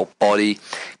Optimise Your Body.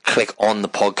 Click on the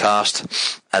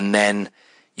podcast, and then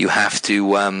you have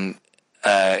to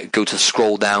go to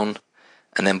scroll down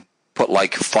and then put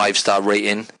like 5-star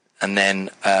rating. And then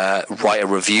write a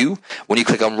review. When you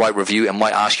click on write review, it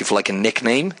might ask you for like a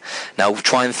nickname. Now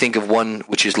try and think of one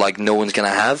which is like no one's going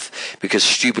to have, because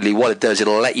stupidly what it does,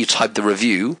 it'll let you type the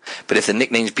review, but if the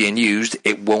nickname's being used,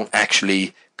 it won't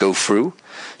actually go through.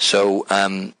 So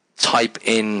type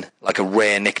in like a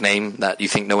rare nickname that you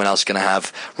think no one else is going to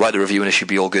have, write the review, and it should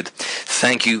be all good.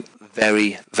 Thank you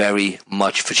very, very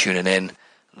much for tuning in.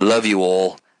 Love you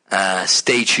all.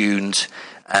 Stay tuned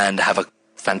and have a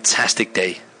fantastic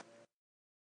day.